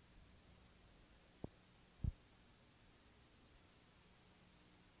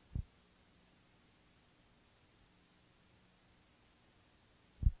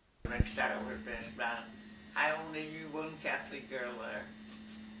 Next time I was best man. I only knew one Catholic girl there.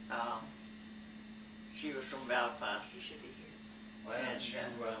 She was from Belfast. She should be here. Why don't you,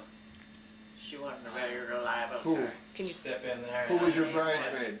 she wasn't a very reliable Who? character. can you step in there? Who was your and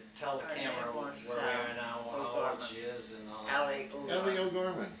bridesmaid? Tell the Her camera name was, where we are now, how old O'Gorman. she is, and all that. Ellie Ellie O'Gorman.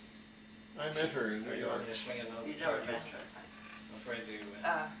 O'Gorman. I met her in New Are you York. on your swinging note? You never met her. I'm afraid to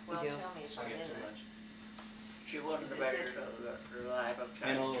Well, You do. tell me swing something. it too much. She wasn't Is a this very it? reliable In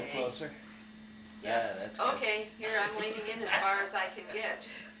a little character. closer. Yeah, that's good. Okay, here I'm leaning in as far as I can get.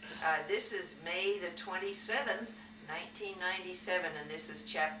 This is May the 27th, 1997, and this is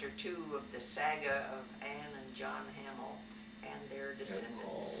chapter 2 of the saga of Anne and John Hamill and their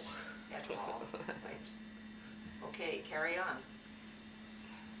descendants. Et al. Right. Okay, carry on.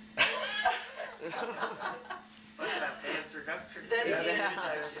 What's that, the introduction? That's Yeah. the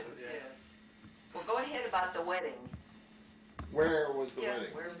introduction, yes. Well, go ahead about the wedding. Where was the Yeah,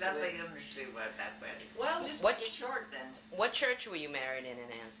 wedding? where's There's the nothing wedding? interesting about that wedding. Well, just What make it short then. What church were you married in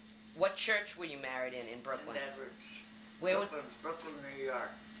Ann? What church were you married in Brooklyn? St. Edwards. Where was Brooklyn, New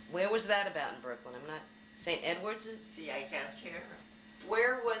York. that about in Brooklyn? I'm not St. Edwards. See, I can't hear.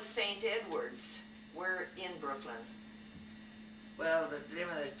 Where was St. Edwards? Where in Brooklyn? Well, the name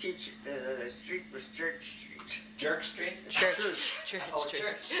of the street was Church Street. Jerk Street? Church. Oh, Street.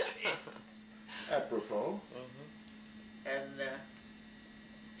 Church Street. Apropos. And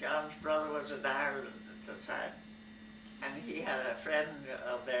John's brother was in Ireland at the time. And he had a friend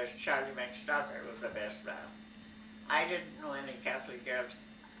of theirs, Charlie McStucker, was the best man. I didn't know any Catholic girls.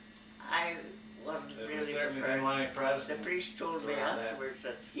 I wasn't It was really certainly prepared. been my The Protestant. priest told me around that. afterwards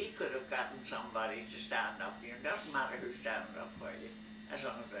that he could have gotten somebody to stand up. You know, it doesn't matter who's standing up for you, as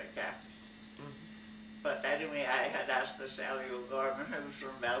long as they're Catholic. But anyway, I had asked this Ellie O'Gorman, who was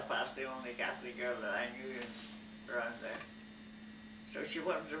from Belfast, the only Catholic girl that I knew around there. So she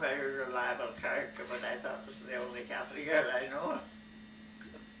wasn't a very reliable character, but I thought this is the only Catholic girl I know.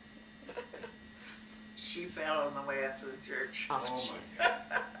 She fell on the way into the church. Oh, Oh my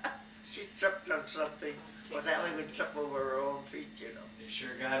God. She tripped on something, but Ellie would trip over her own feet, you know. You sure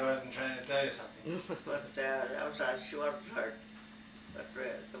God wasn't trying to tell you something? But that was she wasn't hurt. But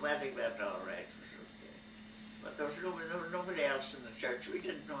the wedding went all right. It was okay. But there was nobody else in the church. We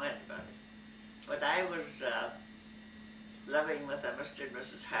didn't know anybody. But I was living with a Mr. and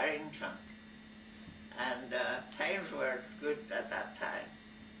Mrs. Harrington. And times were good at that time.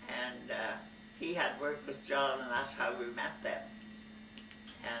 And he had worked with John, and that's how we met them.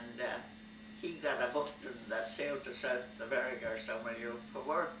 And he got a boat that sailed to South America or somewhere, you know, for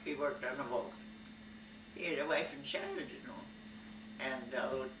work. He worked on a boat. He had a wife and child, you know. And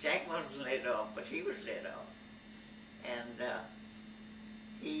Jack wasn't laid off, but he was laid off. And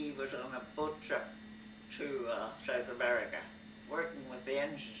he was on a boat trip to South America, working with the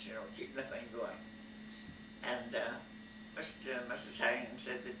engines, you know, keeping the thing going. And Mr. and Mrs. Harrington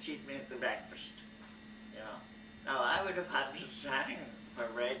said that she'd make the breakfast, you know. Now, I would have had Mrs. Harrington for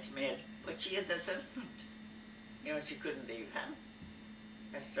bridesmaid, but she had this infant. You know, she couldn't leave him.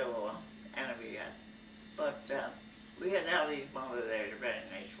 And so, anyway, but We had Ellie's mother there, a very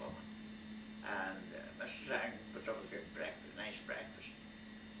nice woman. And Mrs. Arden put up a good breakfast, nice breakfast.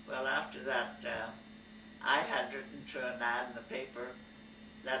 Well, after that, I had written to an ad in the paper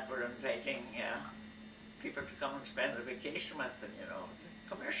that were inviting people to come and spend a vacation with them, you know,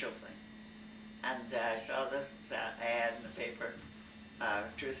 a commercial thing. And I saw this ad in the paper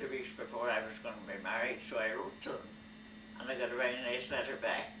 2 or 3 weeks before I was going to be married, so I wrote to them. And I got a very nice letter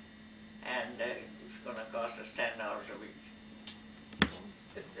back. And it was going to cost us $10 a week.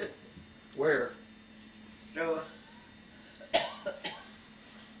 Where? So,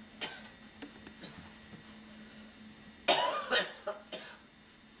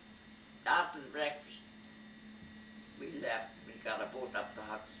 after the breakfast, we left. We got a boat up the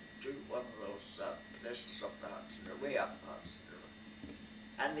Hudson, to one of those places up the Hudson, or way up the Hudson River.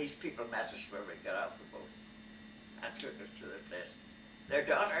 And these people met us where we got off the boat and took us to their place. Their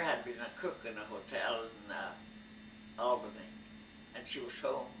daughter had been a cook in a hotel in Albany, and she was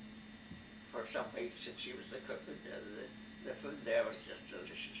home for some weeks, and she was the cook. The food there was just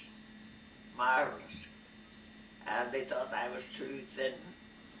delicious, marvelous. And they thought I was too thin,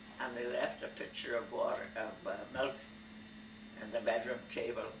 and they left a pitcher of water, of milk, in the bedroom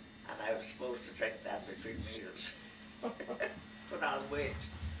table, and I was supposed to drink that between meals. Put on weight.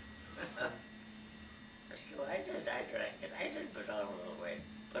 So I did. I drank it. I did put on a little weight,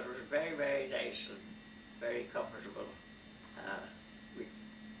 but it was very, very nice and very comfortable.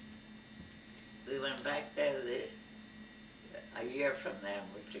 We went back there a year from them.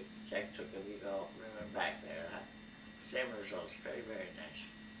 Jack took a week off. We went back there. Same results. Very, very nice.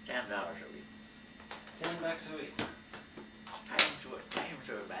 $10 a week. $10 a week. Times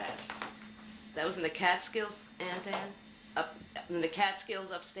were bad. That was in the Catskills, Aunt Ann? Up in the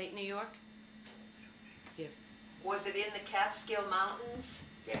Catskills, upstate New York? Was it in the Catskill Mountains?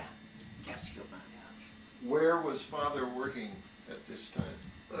 Yeah. Catskill Mountains. Where was Father working at this time?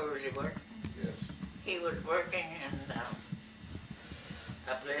 Where was he working? Yes. He was working in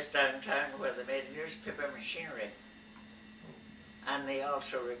a place downtown where they made newspaper machinery. And they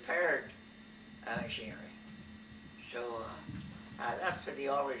also repaired machinery. So that's what he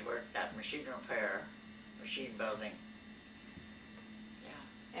always worked at, machine repair, machine building.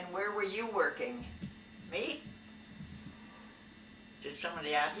 Yeah. And where were you working? Me? Did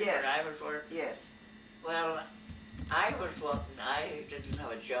somebody ask me Yes. where I was working? Yes. Well, I was working, I didn't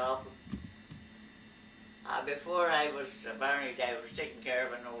have a job. Before I was married, I was taking care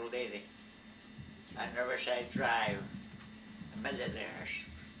of an old lady on Riverside Drive, a millionaire.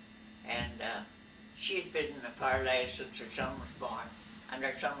 And she'd been paralyzed since her son was born, and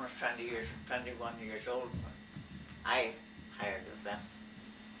her son was 21 years old. I hired of them.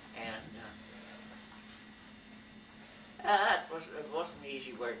 And it wasn't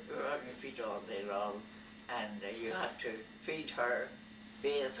easy work. You were on your feet all day long, and you had to feed her,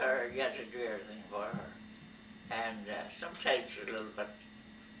 bathe her, you had to do everything for her. And sometimes a little bit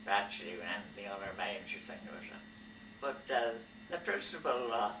ratchetty when anything on her mind, you think it was. But the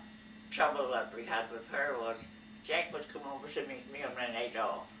principal trouble that we had with her was Jack would come over to meet me on my night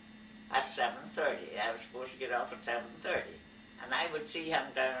off at 7:30. I was supposed to get off at 7:30. And I would see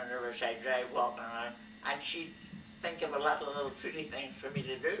him down on Riverside Drive walking around, and she'd think of a lot of little pretty things for me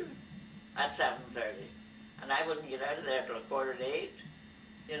to do at 7:30. And I wouldn't get out of there till 7:45,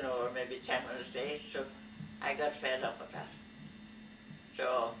 you know, or maybe 10 minutes to 8. So I got fed up with that.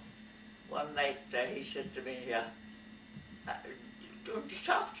 So one night he said to me, don't you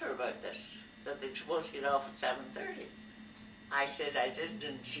talk to her about this, that they're supposed to get off at 7:30? I said I did,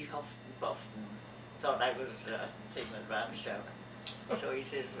 and she huffed and puffed and thought I was taking advantage of her. So he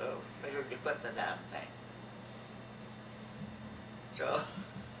says, well, why don't you quit the damn thing? So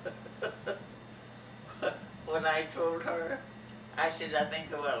when I told her, I said, I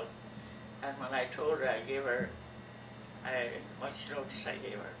think I will. And when I told her, I gave her, much notice I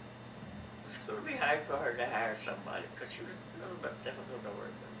gave her. It was going to be hard for her to hire somebody because she was a little bit difficult to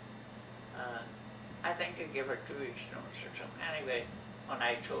work with. I think I gave her 2 weeks notice or something. Anyway, when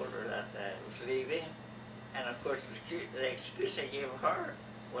I told her that I was leaving, and of course the excuse I gave her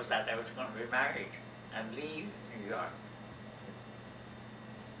was that I was going to be married and leave New York.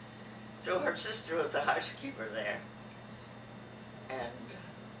 So her sister was the housekeeper there, and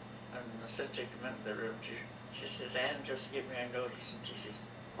since she came into the room, she says, Anne, just give me a notice. And she says,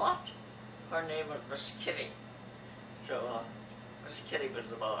 what? Her name was Miss Kitty. So Miss Kitty was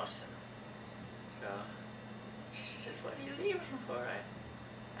the boss. So she says, what are you leaving for?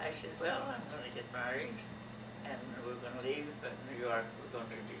 I said, well, I'm going to get married, and we're going to leave New York. We're going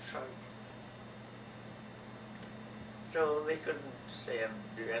to Detroit. So they couldn't say and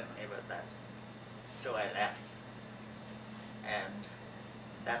do anything about that. So I left. And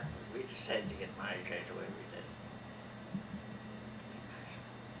that we decided to get married right away. We did.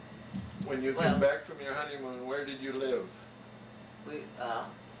 When you Well- came back from your honeymoon, where did you live? We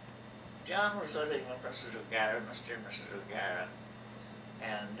John was living with Mrs. O'Gara, Mr. and Mrs. O'Gara,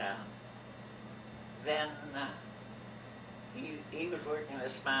 and then he was working with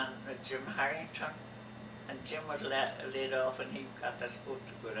this man, Jim Harrington, and Jim was laid off, and he got this boat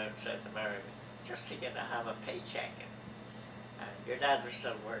to go down South America just to get to have a paycheck. And your dad was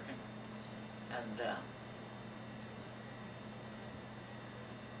still working, and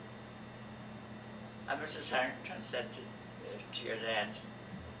Mrs. Harrington said to your dad,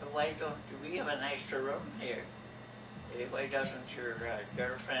 "Well, why don't we have an extra room here? Why doesn't your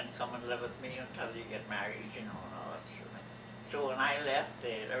girlfriend come and live with me until you get married, you know, and all that sort of thing?" So when I left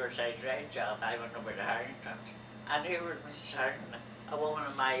the Riverside Drive job, I went over to Harrington's, and here was Mrs. Harrington, a woman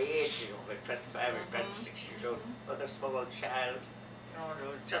of my age, you know, about 25 or 26 years old, with a small child, you know, and it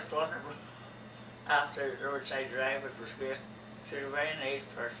was just wonderful. After Riverside Drive, it was great. She was a very nice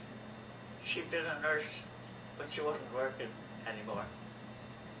person. She'd been a nurse, but she wasn't working anymore.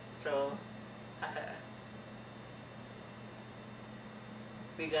 So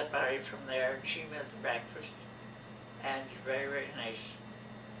we got married from there, and she made the breakfast, and she's very, very nice.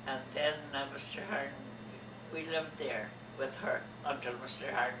 And then Mr. Harden, we lived there with her until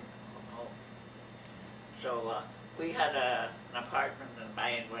Mr. Harden came home. So we had an apartment in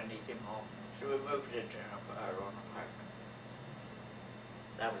mind when he came home, so we moved into our own apartment.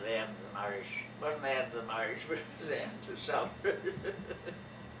 That was the end of the marriage. It wasn't the end of the marriage, but it was the end of the summer.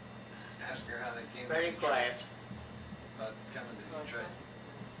 Ask her how they came. Very to quiet. About coming to Detroit.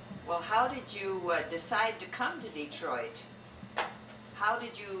 Well, how did you decide to come to Detroit?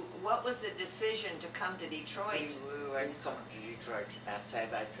 What was the decision to come to Detroit? We weren't coming to Detroit at that time.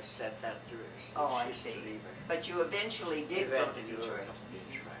 I just said that to us. Oh, I She used to see. leave her. But you eventually did go to Eventually we were Detroit. coming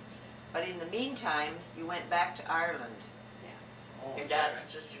to Detroit. But in the meantime, you went back to Ireland. Oh, Your is dad that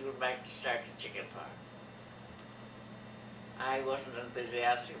insisted we go back to start a chicken farm. I wasn't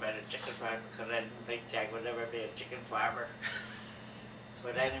enthusiastic about a chicken farm because I didn't think Jack would ever be a chicken farmer.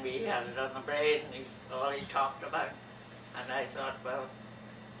 But anyway, he had it on the brain, and all he talked about. And I thought, well,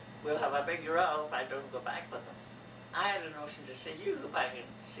 we'll have a big row if I don't go back with him. I had a notion to say, you go back and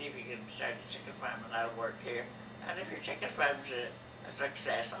see if you can start a chicken farm and I'll work here. And if your chicken farm's a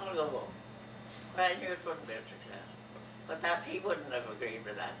success, I'll go home. Well, I knew it wouldn't be a success. But that he wouldn't have agreed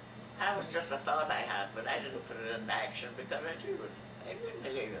with that. That was just a thought I had, but I didn't put it into action because I wouldn't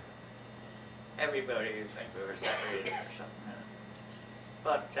agree with it. Everybody would think we were separated or something.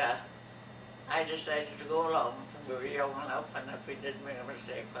 But I decided to go along. We were young enough, and if we did make a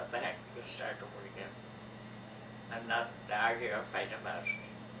mistake, what the heck, we could start over again. And not argue or fight about it.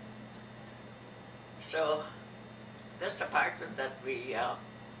 So, this apartment that we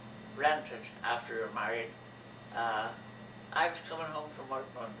rented after we were married, I was coming home from work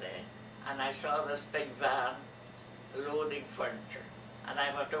one day, and I saw this big van loading furniture. And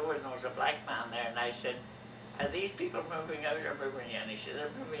I went over, and there was a black man there, and I said, "Are these people moving out or moving in?" He said,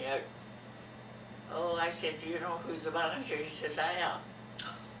 "They're moving out." Oh, I said, "Do you know who's the manager?" He says, "I am."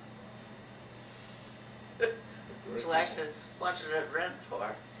 So I said, "What does it rent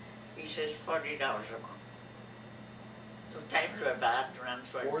for?" He says, $40 a month. So times were bad to rent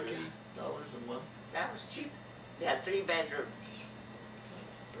furniture. $40 a month? That was cheap. We had 3 bedrooms,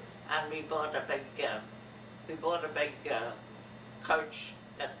 and we bought a big couch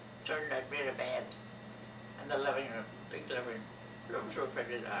that turned out made a bed, and the living room, big living room. Rooms were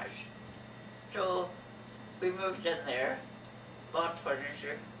pretty large. So we moved in there, bought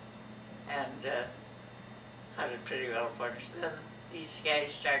furniture, and had it pretty well furnished. Then these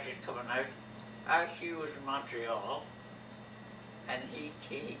guys started coming out. Our Hugh was in Montreal, and he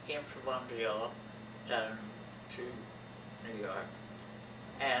came from Montreal down to New York.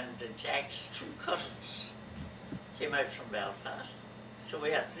 And Jack's 2 cousins came out from Belfast. So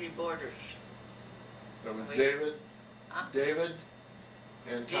we had 3 boarders. There was We- David, Huh? David,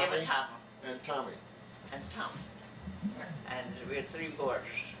 and Tommy, David Hamill and Tommy. and Tom. And we had 3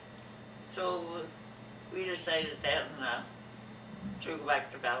 boarders. So we decided then to go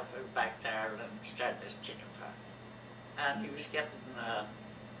back to Belfast, back to Ireland, and start this chicken farm. And he was getting a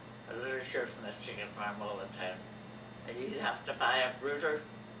literature from this chicken farm all the time. And you'd have to buy a brooder,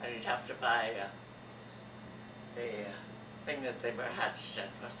 and you'd have to buy a thing that they were hatched in.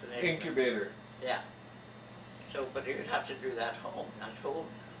 What's the name of it? Incubator. Yeah. So, but you'd have to do that at home.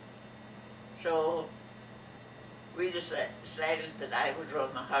 So, we decided that I would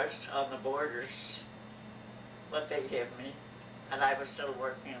run the house on the borders, what they gave me, and I was still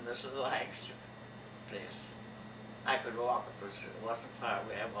working in this little Langston place. I could walk it, it wasn't far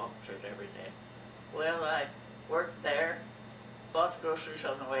away. I walked to it every day. Well, I worked there, bought groceries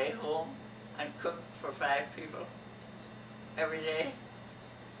on the way home, and cooked for 5 people every day.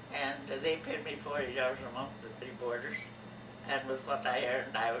 And they paid me $40 a month with 3 boarders. And with what I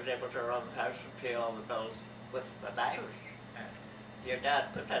earned, I was able to run the house and pay all the bills with what I was earning. Your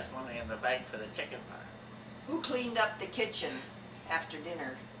dad put that money in the bank for the chicken bar. Who cleaned up the kitchen after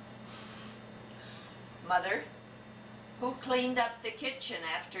dinner? Mother? Who cleaned up the kitchen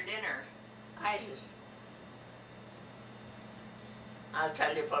after dinner? I just... I'll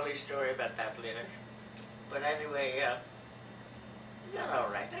tell you a funny story about that later. But anyway, we got all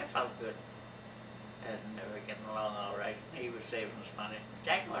right. I felt good. And we were getting along all right. He was saving his money.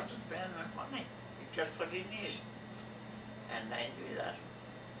 Jack wasn't spending his money. He just what he needed. And I knew that.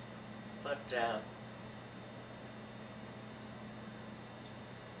 But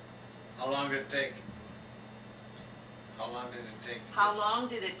How long did it take? How long did it take? How long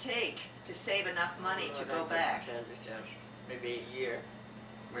did it take to save enough money to go back? Tell you just maybe a year.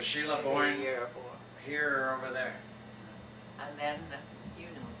 Was Sheila Maybe born a year or 4. here or over there? And then, You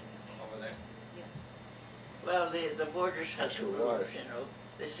know this. Over there. well, the borders had That's two your rules, wife. you know.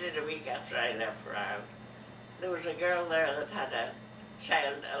 They said a week after I left for Ireland, there was a girl there that had a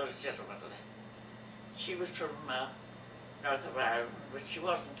child illegitimately. She was from north of Ireland, but she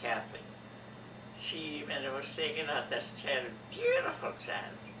wasn't Catholic. She made a mistake and had this child, a beautiful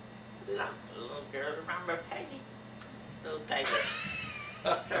child. Little girl, remember Peggy? Little Peggy.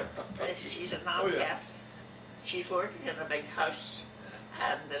 So she's a non-Catholic. Oh, yeah. She's working in a big house,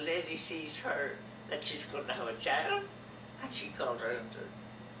 and the lady sees her that she's going to have a child, and she called her in to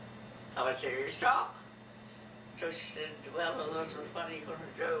have a serious talk. So she said, well, Elizabeth, what are you going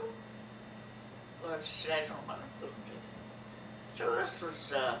to do? Well, she said, I don't know what I'm going to do. So this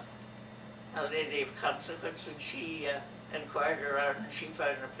was a lady of consequence, and she inquired around, and she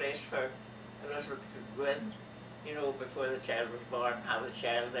found a place where Elizabeth could go in, you know, before the child was born, have the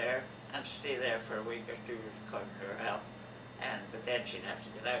child there, and stay there for a week or 2 according to her health. But then she'd have to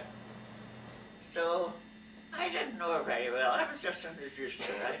get out. So I didn't know her very well. I was just introduced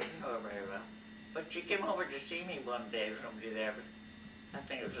to her. I didn't know her very well. But she came over to see me one day. There was nobody there, but I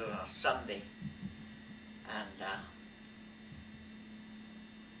think it was on a Sunday. And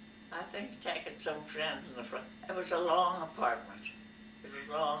I think taking some friends in the front. It was a long apartment. It was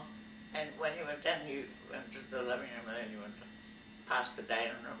long. And when you went in, you went to the living room, and then you went past the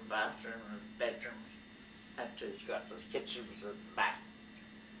dining room, bathroom, and bedrooms, until you got to the kitchen was at the back.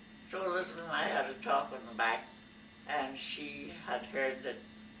 So Elizabeth and I had a talk on the back, and she had heard that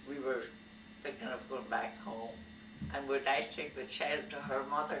we were thinking of going back home, and would I take the child to her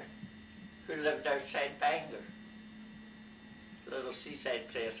mother, who lived outside Bangor, a little seaside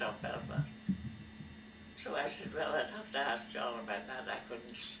place off Belfast. So I said, well, I'd have to ask John about that. I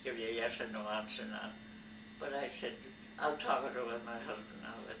couldn't just give you a yes or no answer now. But I said, I'll talk it over with my husband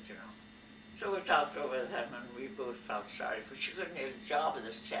now, that you know. So we talked over with him, and we both felt sorry, but she couldn't get a job with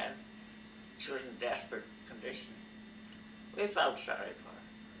this child. She was in desperate condition. We felt sorry for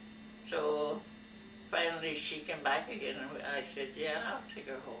her. So finally she came back again, and I said, yeah, I'll take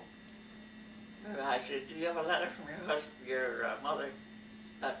her home. I said, do you have a letter from your husband, your mother,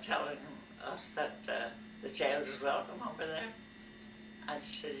 telling us that the child is welcome over there? And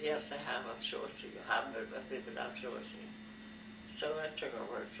she said, yes, I have. I'll show it to you. I haven't it with me, but I'll show it to you. So I took her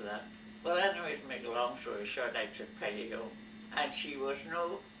word for that. Well, anyway, to make a long story short, I took Peggy home, and she was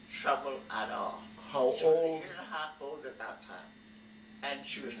no trouble at all. How She was a old? year and a half old at that time, and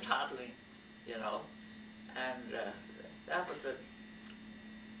she was toddling, you know, and that was a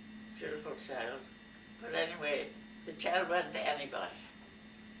beautiful child. But anyway, the child went to anybody.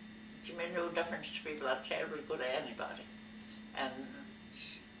 She made no difference to people. That child was good to anybody, and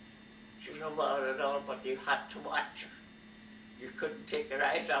she was no bother at all. But you had to watch her. You couldn't take your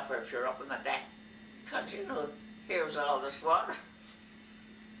eyes off her if you're up on the deck, because you know here was all this water.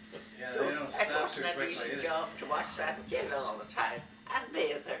 Yeah, So they don't it stop too wasn't an quickly. easy Is it? job to watch that kid all the time and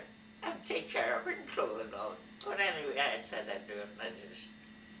bathe her and take care of her and clothe and all. But anyway, I had said I'd do it, and I did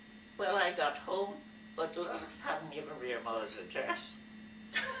it. Well, I got home, but Elizabeth hadn't given me her mother's address.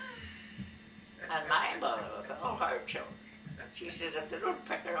 And my mother, with all her children, she said, if they don't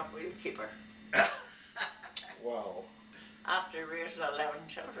pick her up, we'll keep her. Wow. After raising 11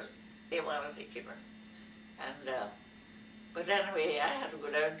 children, they wanted to keep her. And, but anyway, I had to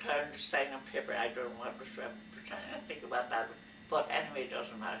go downtown to sign a paper. I don't know what was from, trying to think about that. But anyway, it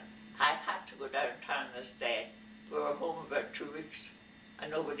doesn't matter. I had to go downtown this day. We were home about 2 weeks,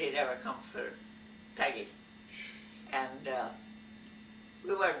 and nobody had ever come for Peggy. And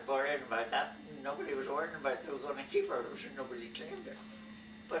we weren't worried about that. nobody was worrying about they were going to keep her, so nobody claimed her.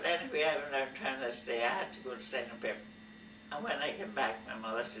 But anyway, I went out town this day. I had to go to sign a paper. And when I came back, my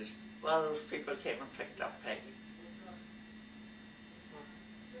mother says, well, those people came and picked up Peggy.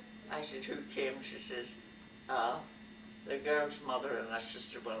 I said, who came? She says, the girl's mother and her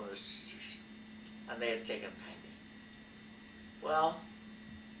sister, one of the sisters. And they had taken Peggy. Well,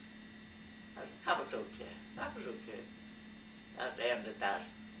 that was okay. That was okay. That ended that.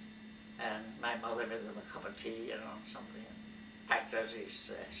 And my mother made them a cup of tea, you know, something. Packed her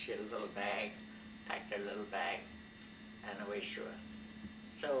these, she had a little bag, packed her little bag, and away she went.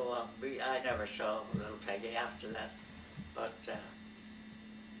 So I never saw little Peggy after that, but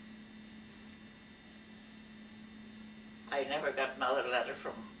I never got another letter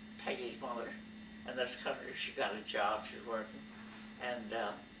from Peggy's mother in this country. She got a job, she's working, and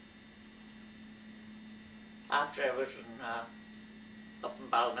after I was in, up in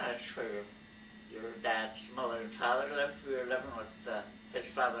Belfast, where your dad's mother and father lived, we were living with his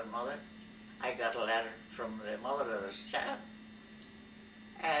father and mother. I got a letter from the mother of this child,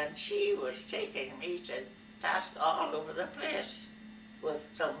 and she was taking me to task all over the place with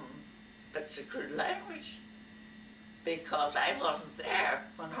some bits of crude language, because I wasn't there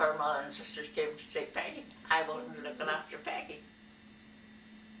when her mother and sisters came to take Peggy. I wasn't looking after Peggy.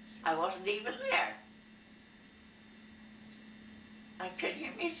 I wasn't even there. And can you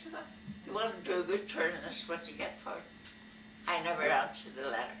imagine that? You want to do a good turn, and this is what you get for it. I never answered the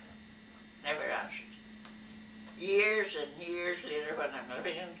letter. Never answered. Years and years later, when I'm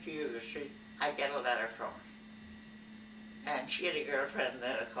living in Cuba Street, I get a letter from her. And she had a girlfriend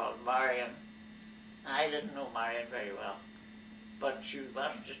there called Marion. And I didn't know Marion very well. But she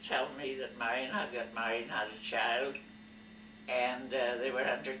wanted to tell me that Marion had got married and had a child. And they were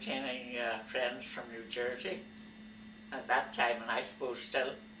entertaining friends from New Jersey. At that time, and I suppose still,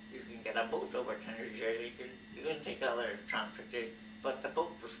 you can get a boat over to New Jersey. You can take other transportation, but the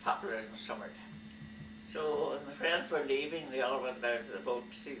boat was popular in the summertime. So when the friends were leaving, they all went down to the boat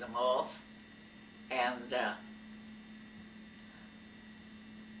to see them off. And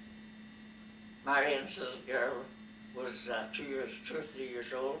Marion's little girl was 2 or 3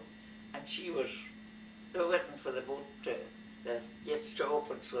 years old, and they were waiting for the boat the gates to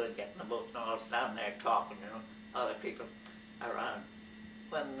open so they'd get in the boat, and all stand there talking, you know, other people around.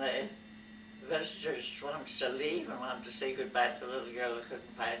 When the visitors wanted to leave and wanted to say goodbye to the little girl, they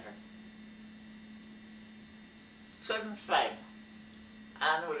couldn't find her. Couldn't find her.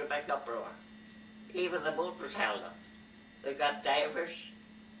 And there was a big uproar. Even the boat was held up. They got divers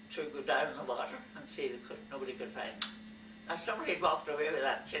to go down in the water and see nobody could find her. Now somebody had walked away with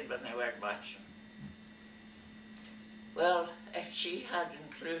that kid when they weren't watching. Well, if she had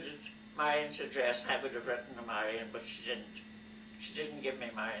included Marion's address, I would have written to Marion, but she didn't. She didn't give me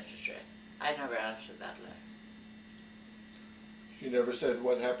Marion's address. I never answered that letter. She never said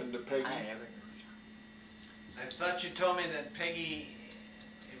what happened to Peggy? I never knew. I thought you told me that Peggy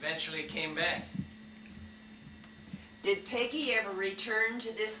eventually came back. Did Peggy ever return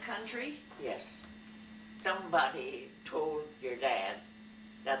to this country? Yes. Somebody told your dad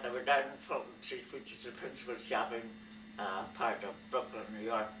that they were down in Fulton Street, which is the principal shopping part of Brooklyn, New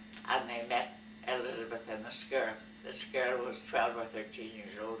York, and they met Elizabeth and this girl. This girl was 12 or 13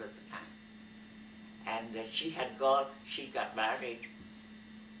 years old at the time. And she got married,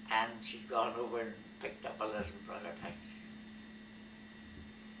 and she'd gone over and picked up Elizabeth on her back.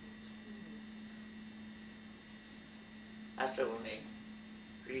 That's the only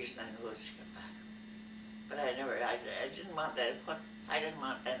reason I know she came back. But I didn't want that, I didn't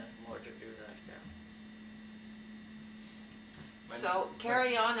want anything more to do with that girl. So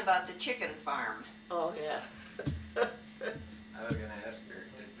carry on about the chicken farm. Oh, yeah. I was going to ask her,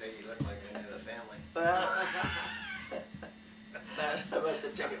 did Peggy look like any of the family? Well, about the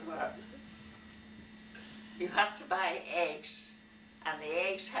chicken farm. You had to buy eggs, and the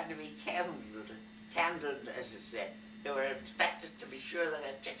eggs had to be candled, as it said. They were inspected to be sure that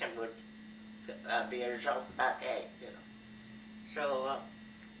a chicken would be a result of that egg, you know. So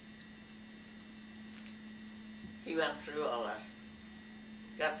he went through all that.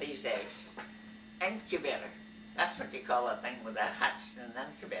 Got these eggs. Incubator. That's what you call a thing with a hatch and an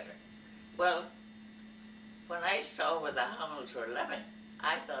incubator. Well, when I saw where the Hamills were living,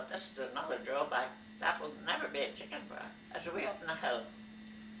 I thought, this is another drawback. That will never be a chicken farm. I was way up in the hill.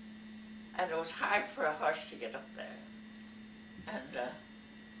 And it was hard for a horse to get up there. And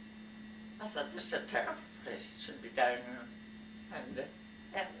I thought, this is a terrible place. It should be down here.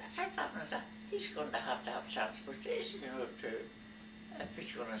 And I thought to myself, he's going to have transportation, you know, if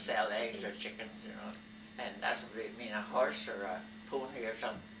he's going to sell eggs or chickens, you know. And that would mean a horse or a pony or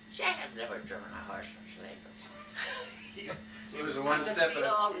something. See, I have never driven a horse in Sligo. He was a one step at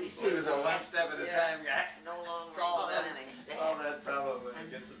a he was a one step at a time guy. No long Solve range that, planning. solve that problem when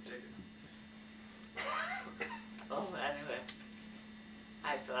you get some chickens. Oh, anyway,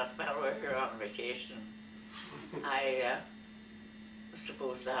 I thought, well, we're here on vacation. I was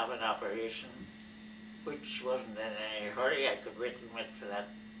supposed to have an operation, which wasn't in any hurry. I could wait and wait for that.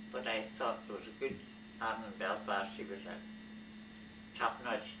 But I thought there was a good man in Belfast. He was a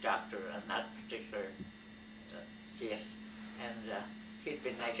top-notch doctor in that particular case. And he'd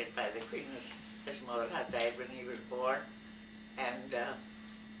been knighted by the Queen. His mother had died when he was born. And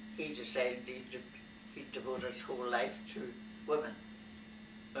he decided he'd devote his whole life to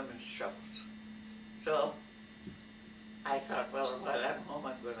women's troubles. So I thought, well, while I'm home,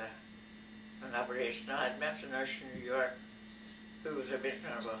 I'm going to have an operation. Now, I'd met a nurse in New York who was a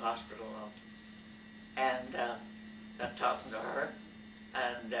matron of a hospital, and got talking to her,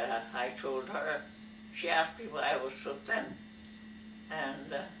 and I told her, she asked me why I was so thin,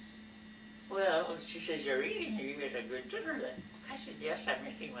 and well, she says, you're eating, you get a good dinner then. I said, yes, I'm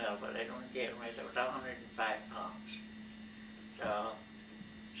eating well, but I don't gain weight. I was 105 pounds. So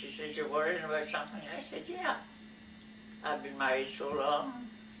she says, you're worrying about something? I said, yeah. I've been married so long,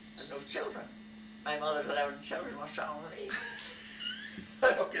 and no children. My mother's 11 children, what's wrong with me?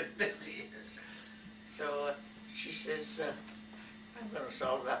 Look at busy. So she says, I'm going to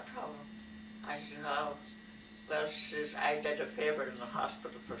solve that problem. I said, how? Well, she says, I did a favour in the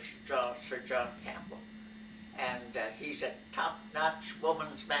hospital for Sir John Campbell, and he's a top-notch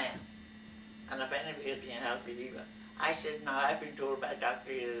woman's man. And if anybody can help me, even. I said, no, I've been told by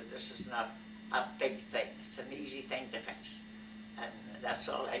Dr. that this is not a big thing. It's an easy thing to fix. And that's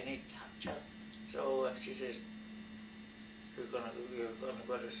all I need to tell. So she says, you're going to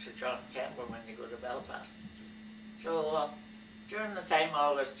go to Sir John Campbell when you go to Belfast. So during the time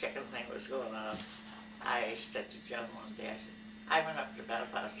all this chicken thing was going on, I said to John one day, I said, I went up to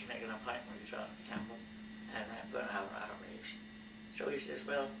Belfast to make an appointment with John Campbell, and I'm going to have an operation. So he says,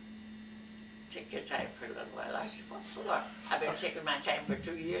 well, take your time for a little while. I said, what for? I've been taking my time for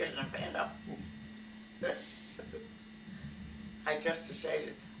 2 years and I'm fed up. So I just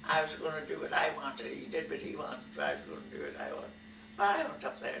decided I was going to do what I wanted. He did what he wanted, so I was going to do what I wanted. But I went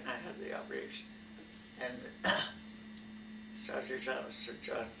up there and I had the operation. And started on Sir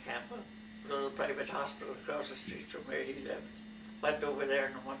John Campbell, a little private hospital across the street from where he lived. Went over there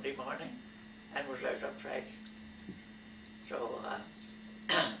on a Monday morning and was out on Friday. So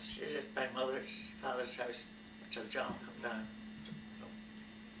stayed at my father's house until John came down.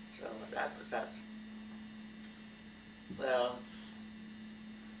 So that was that. Well,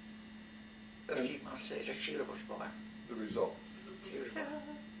 15 months later, Sheila was born. The result. She was born.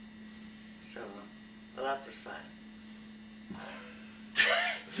 So, well, that was fine.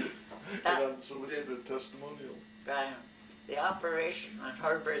 An unsolicited testimonial. Brian, the operation on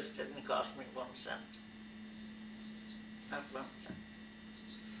her breast didn't cost me 1 cent. Not 1 cent.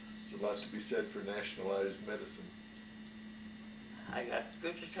 There's a lot to be said for nationalized medicine. I got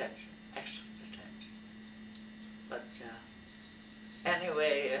good attention, excellent attention. But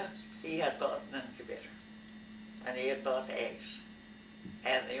anyway, he had bought an incubator, and he had bought eggs.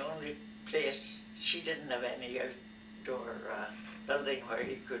 And the only place, she didn't have any outdoor building where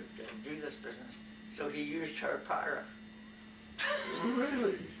he could do this business, so he used her parlor.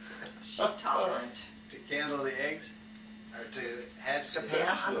 Really? She tolerant. To candle the eggs? Or to hatch the The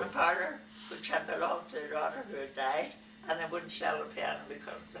eggs? piano in the parlor, which had belonged to the daughter who had died, and they wouldn't sell the piano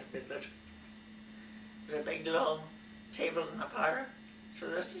because there was a big long table in the parlor. So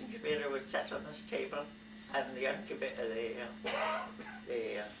this incubator was set on this table, and the incubator,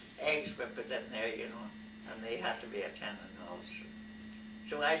 the eggs were put in there, you know, and they had to be attended also.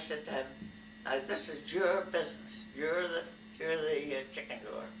 So I said to him, now this is your business. You're the chicken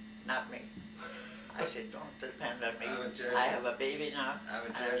grower, not me. I said, don't depend on me. I'm in charge. I have a baby now. I'm in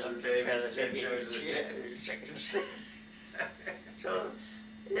and charge I'll of the take care babies, you're in charge of the chickens. chickens. So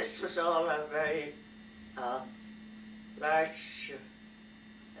this was all a very large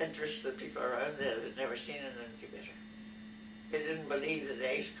interest of people around there that had never seen an incubator. They didn't believe that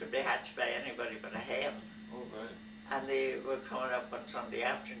eggs could be hatched by anybody but a hen. Oh, right. And they were coming up on Sunday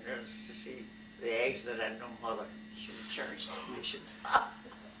afternoons to see the eggs that had no mother. Should have charged admission.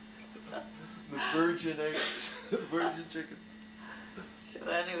 The virgin eggs, the virgin chicken. So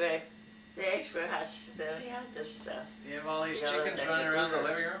anyway, the eggs were hatched, and then we had this You have all these Yeah, chickens they running can around the do that.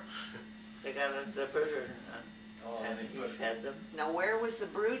 living room? they got into the brooder Oh, and they he put fed them. Now, where was the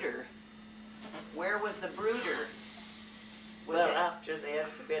brooder? Where was the brooder? Was Well, it- after the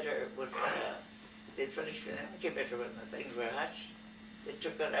incubator was, they finished the incubator when the things were hatched, They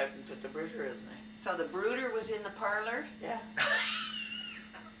took it out and put the brooder in there. So the brooder was in the parlor? Yeah.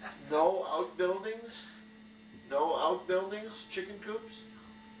 No outbuildings? No outbuildings, chicken coops?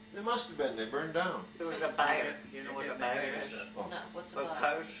 There must have been, they burned down. There was a byre. You know what a byre is? Oh, No, what's For the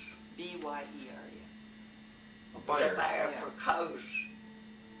cows. B-Y-E-R-E. a It was a fire. byre Yeah. for cows.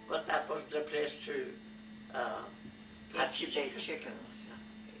 But that was the place to hatch Hatch chickens. chickens.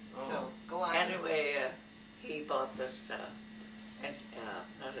 Oh. So, go on. Anyway, he bought this, not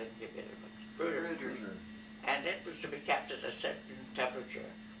incubator, but brooder. Brooder. And it was to be kept at a certain temperature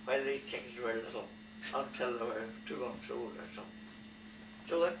while these chickens were little, until they were 2 months old or something.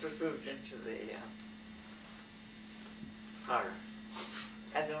 So it was moved into the parlor.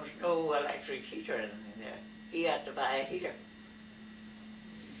 And there was no electric heater or anything there. He had to buy a heater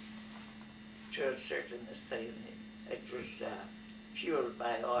to insert in this thing. It was fueled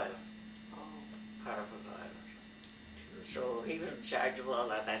by oil, powerful oil. So he was in charge of all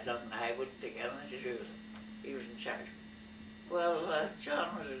that. I wouldn't think anything to do with it. He was in charge. Well,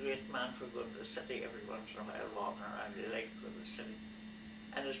 John was a great man for going to the city every once in a while, walking around. He liked to go to the city.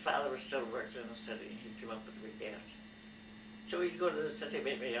 And his father was still working in the city, and he'd come up at the weekends. So he'd go to the city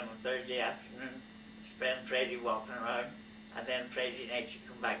maybe on a Thursday afternoon, spend Friday walking around, and then Friday night he'd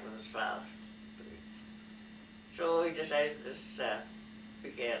come back with his father. So he decided this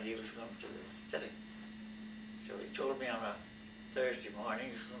weekend he was going to the city. So he told me on a Thursday morning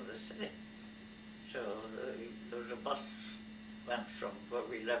he was going to the city. So there was a bus went from where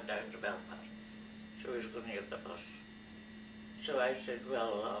we lived down to Belfast. So he was going to get the bus. So I said,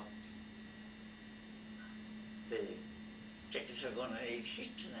 well, the chickens are going to need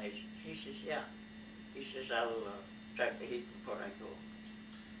heat tonight. He says, yeah. He says, I'll start the heat before I go.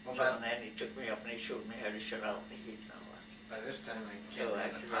 Well, So and then he took me up and he showed me how to shut off the heat and all that. by this time I So can't I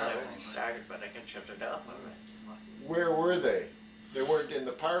have said, the well, I power already on. started, but I can shut it off all right. Where were they? They weren't in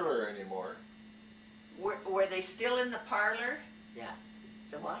the parlor anymore. Were they still in the parlor? Yeah.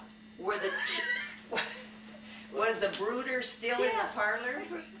 The what? Were the was the brooder still in Yeah. the parlor?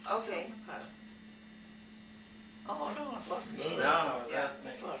 It was Okay. Oh, no, it wasn't. No, Yeah.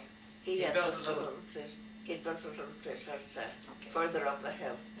 It was. He He had built built a a little- little place. He built a little place outside, Okay. further up the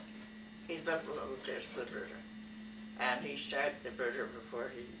hill. He's built a little place for the brooder. And he started the brooder before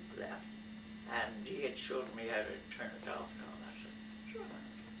he left. And he had showed me how to turn it off and all that. So, sure,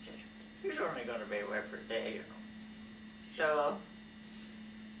 okay. He's only going to be away for a day, you know. So,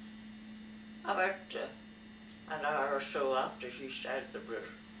 about an hour or so after he started the brooder,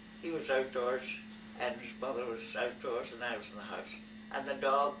 he was outdoors and his mother was outdoors and I was in the house. And the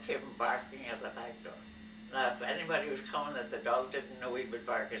dog came barking at the back door. Now, if anybody was coming that the dog didn't know, he would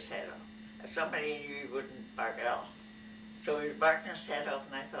bark his head off. If somebody knew, he wouldn't bark at all. So he was barking his head off,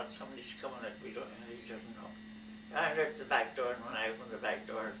 and I thought somebody's coming that we don't, he doesn't know. I entered the back door, and when I opened the back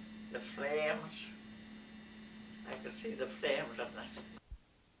door, the flames, I could see the flames, and I said,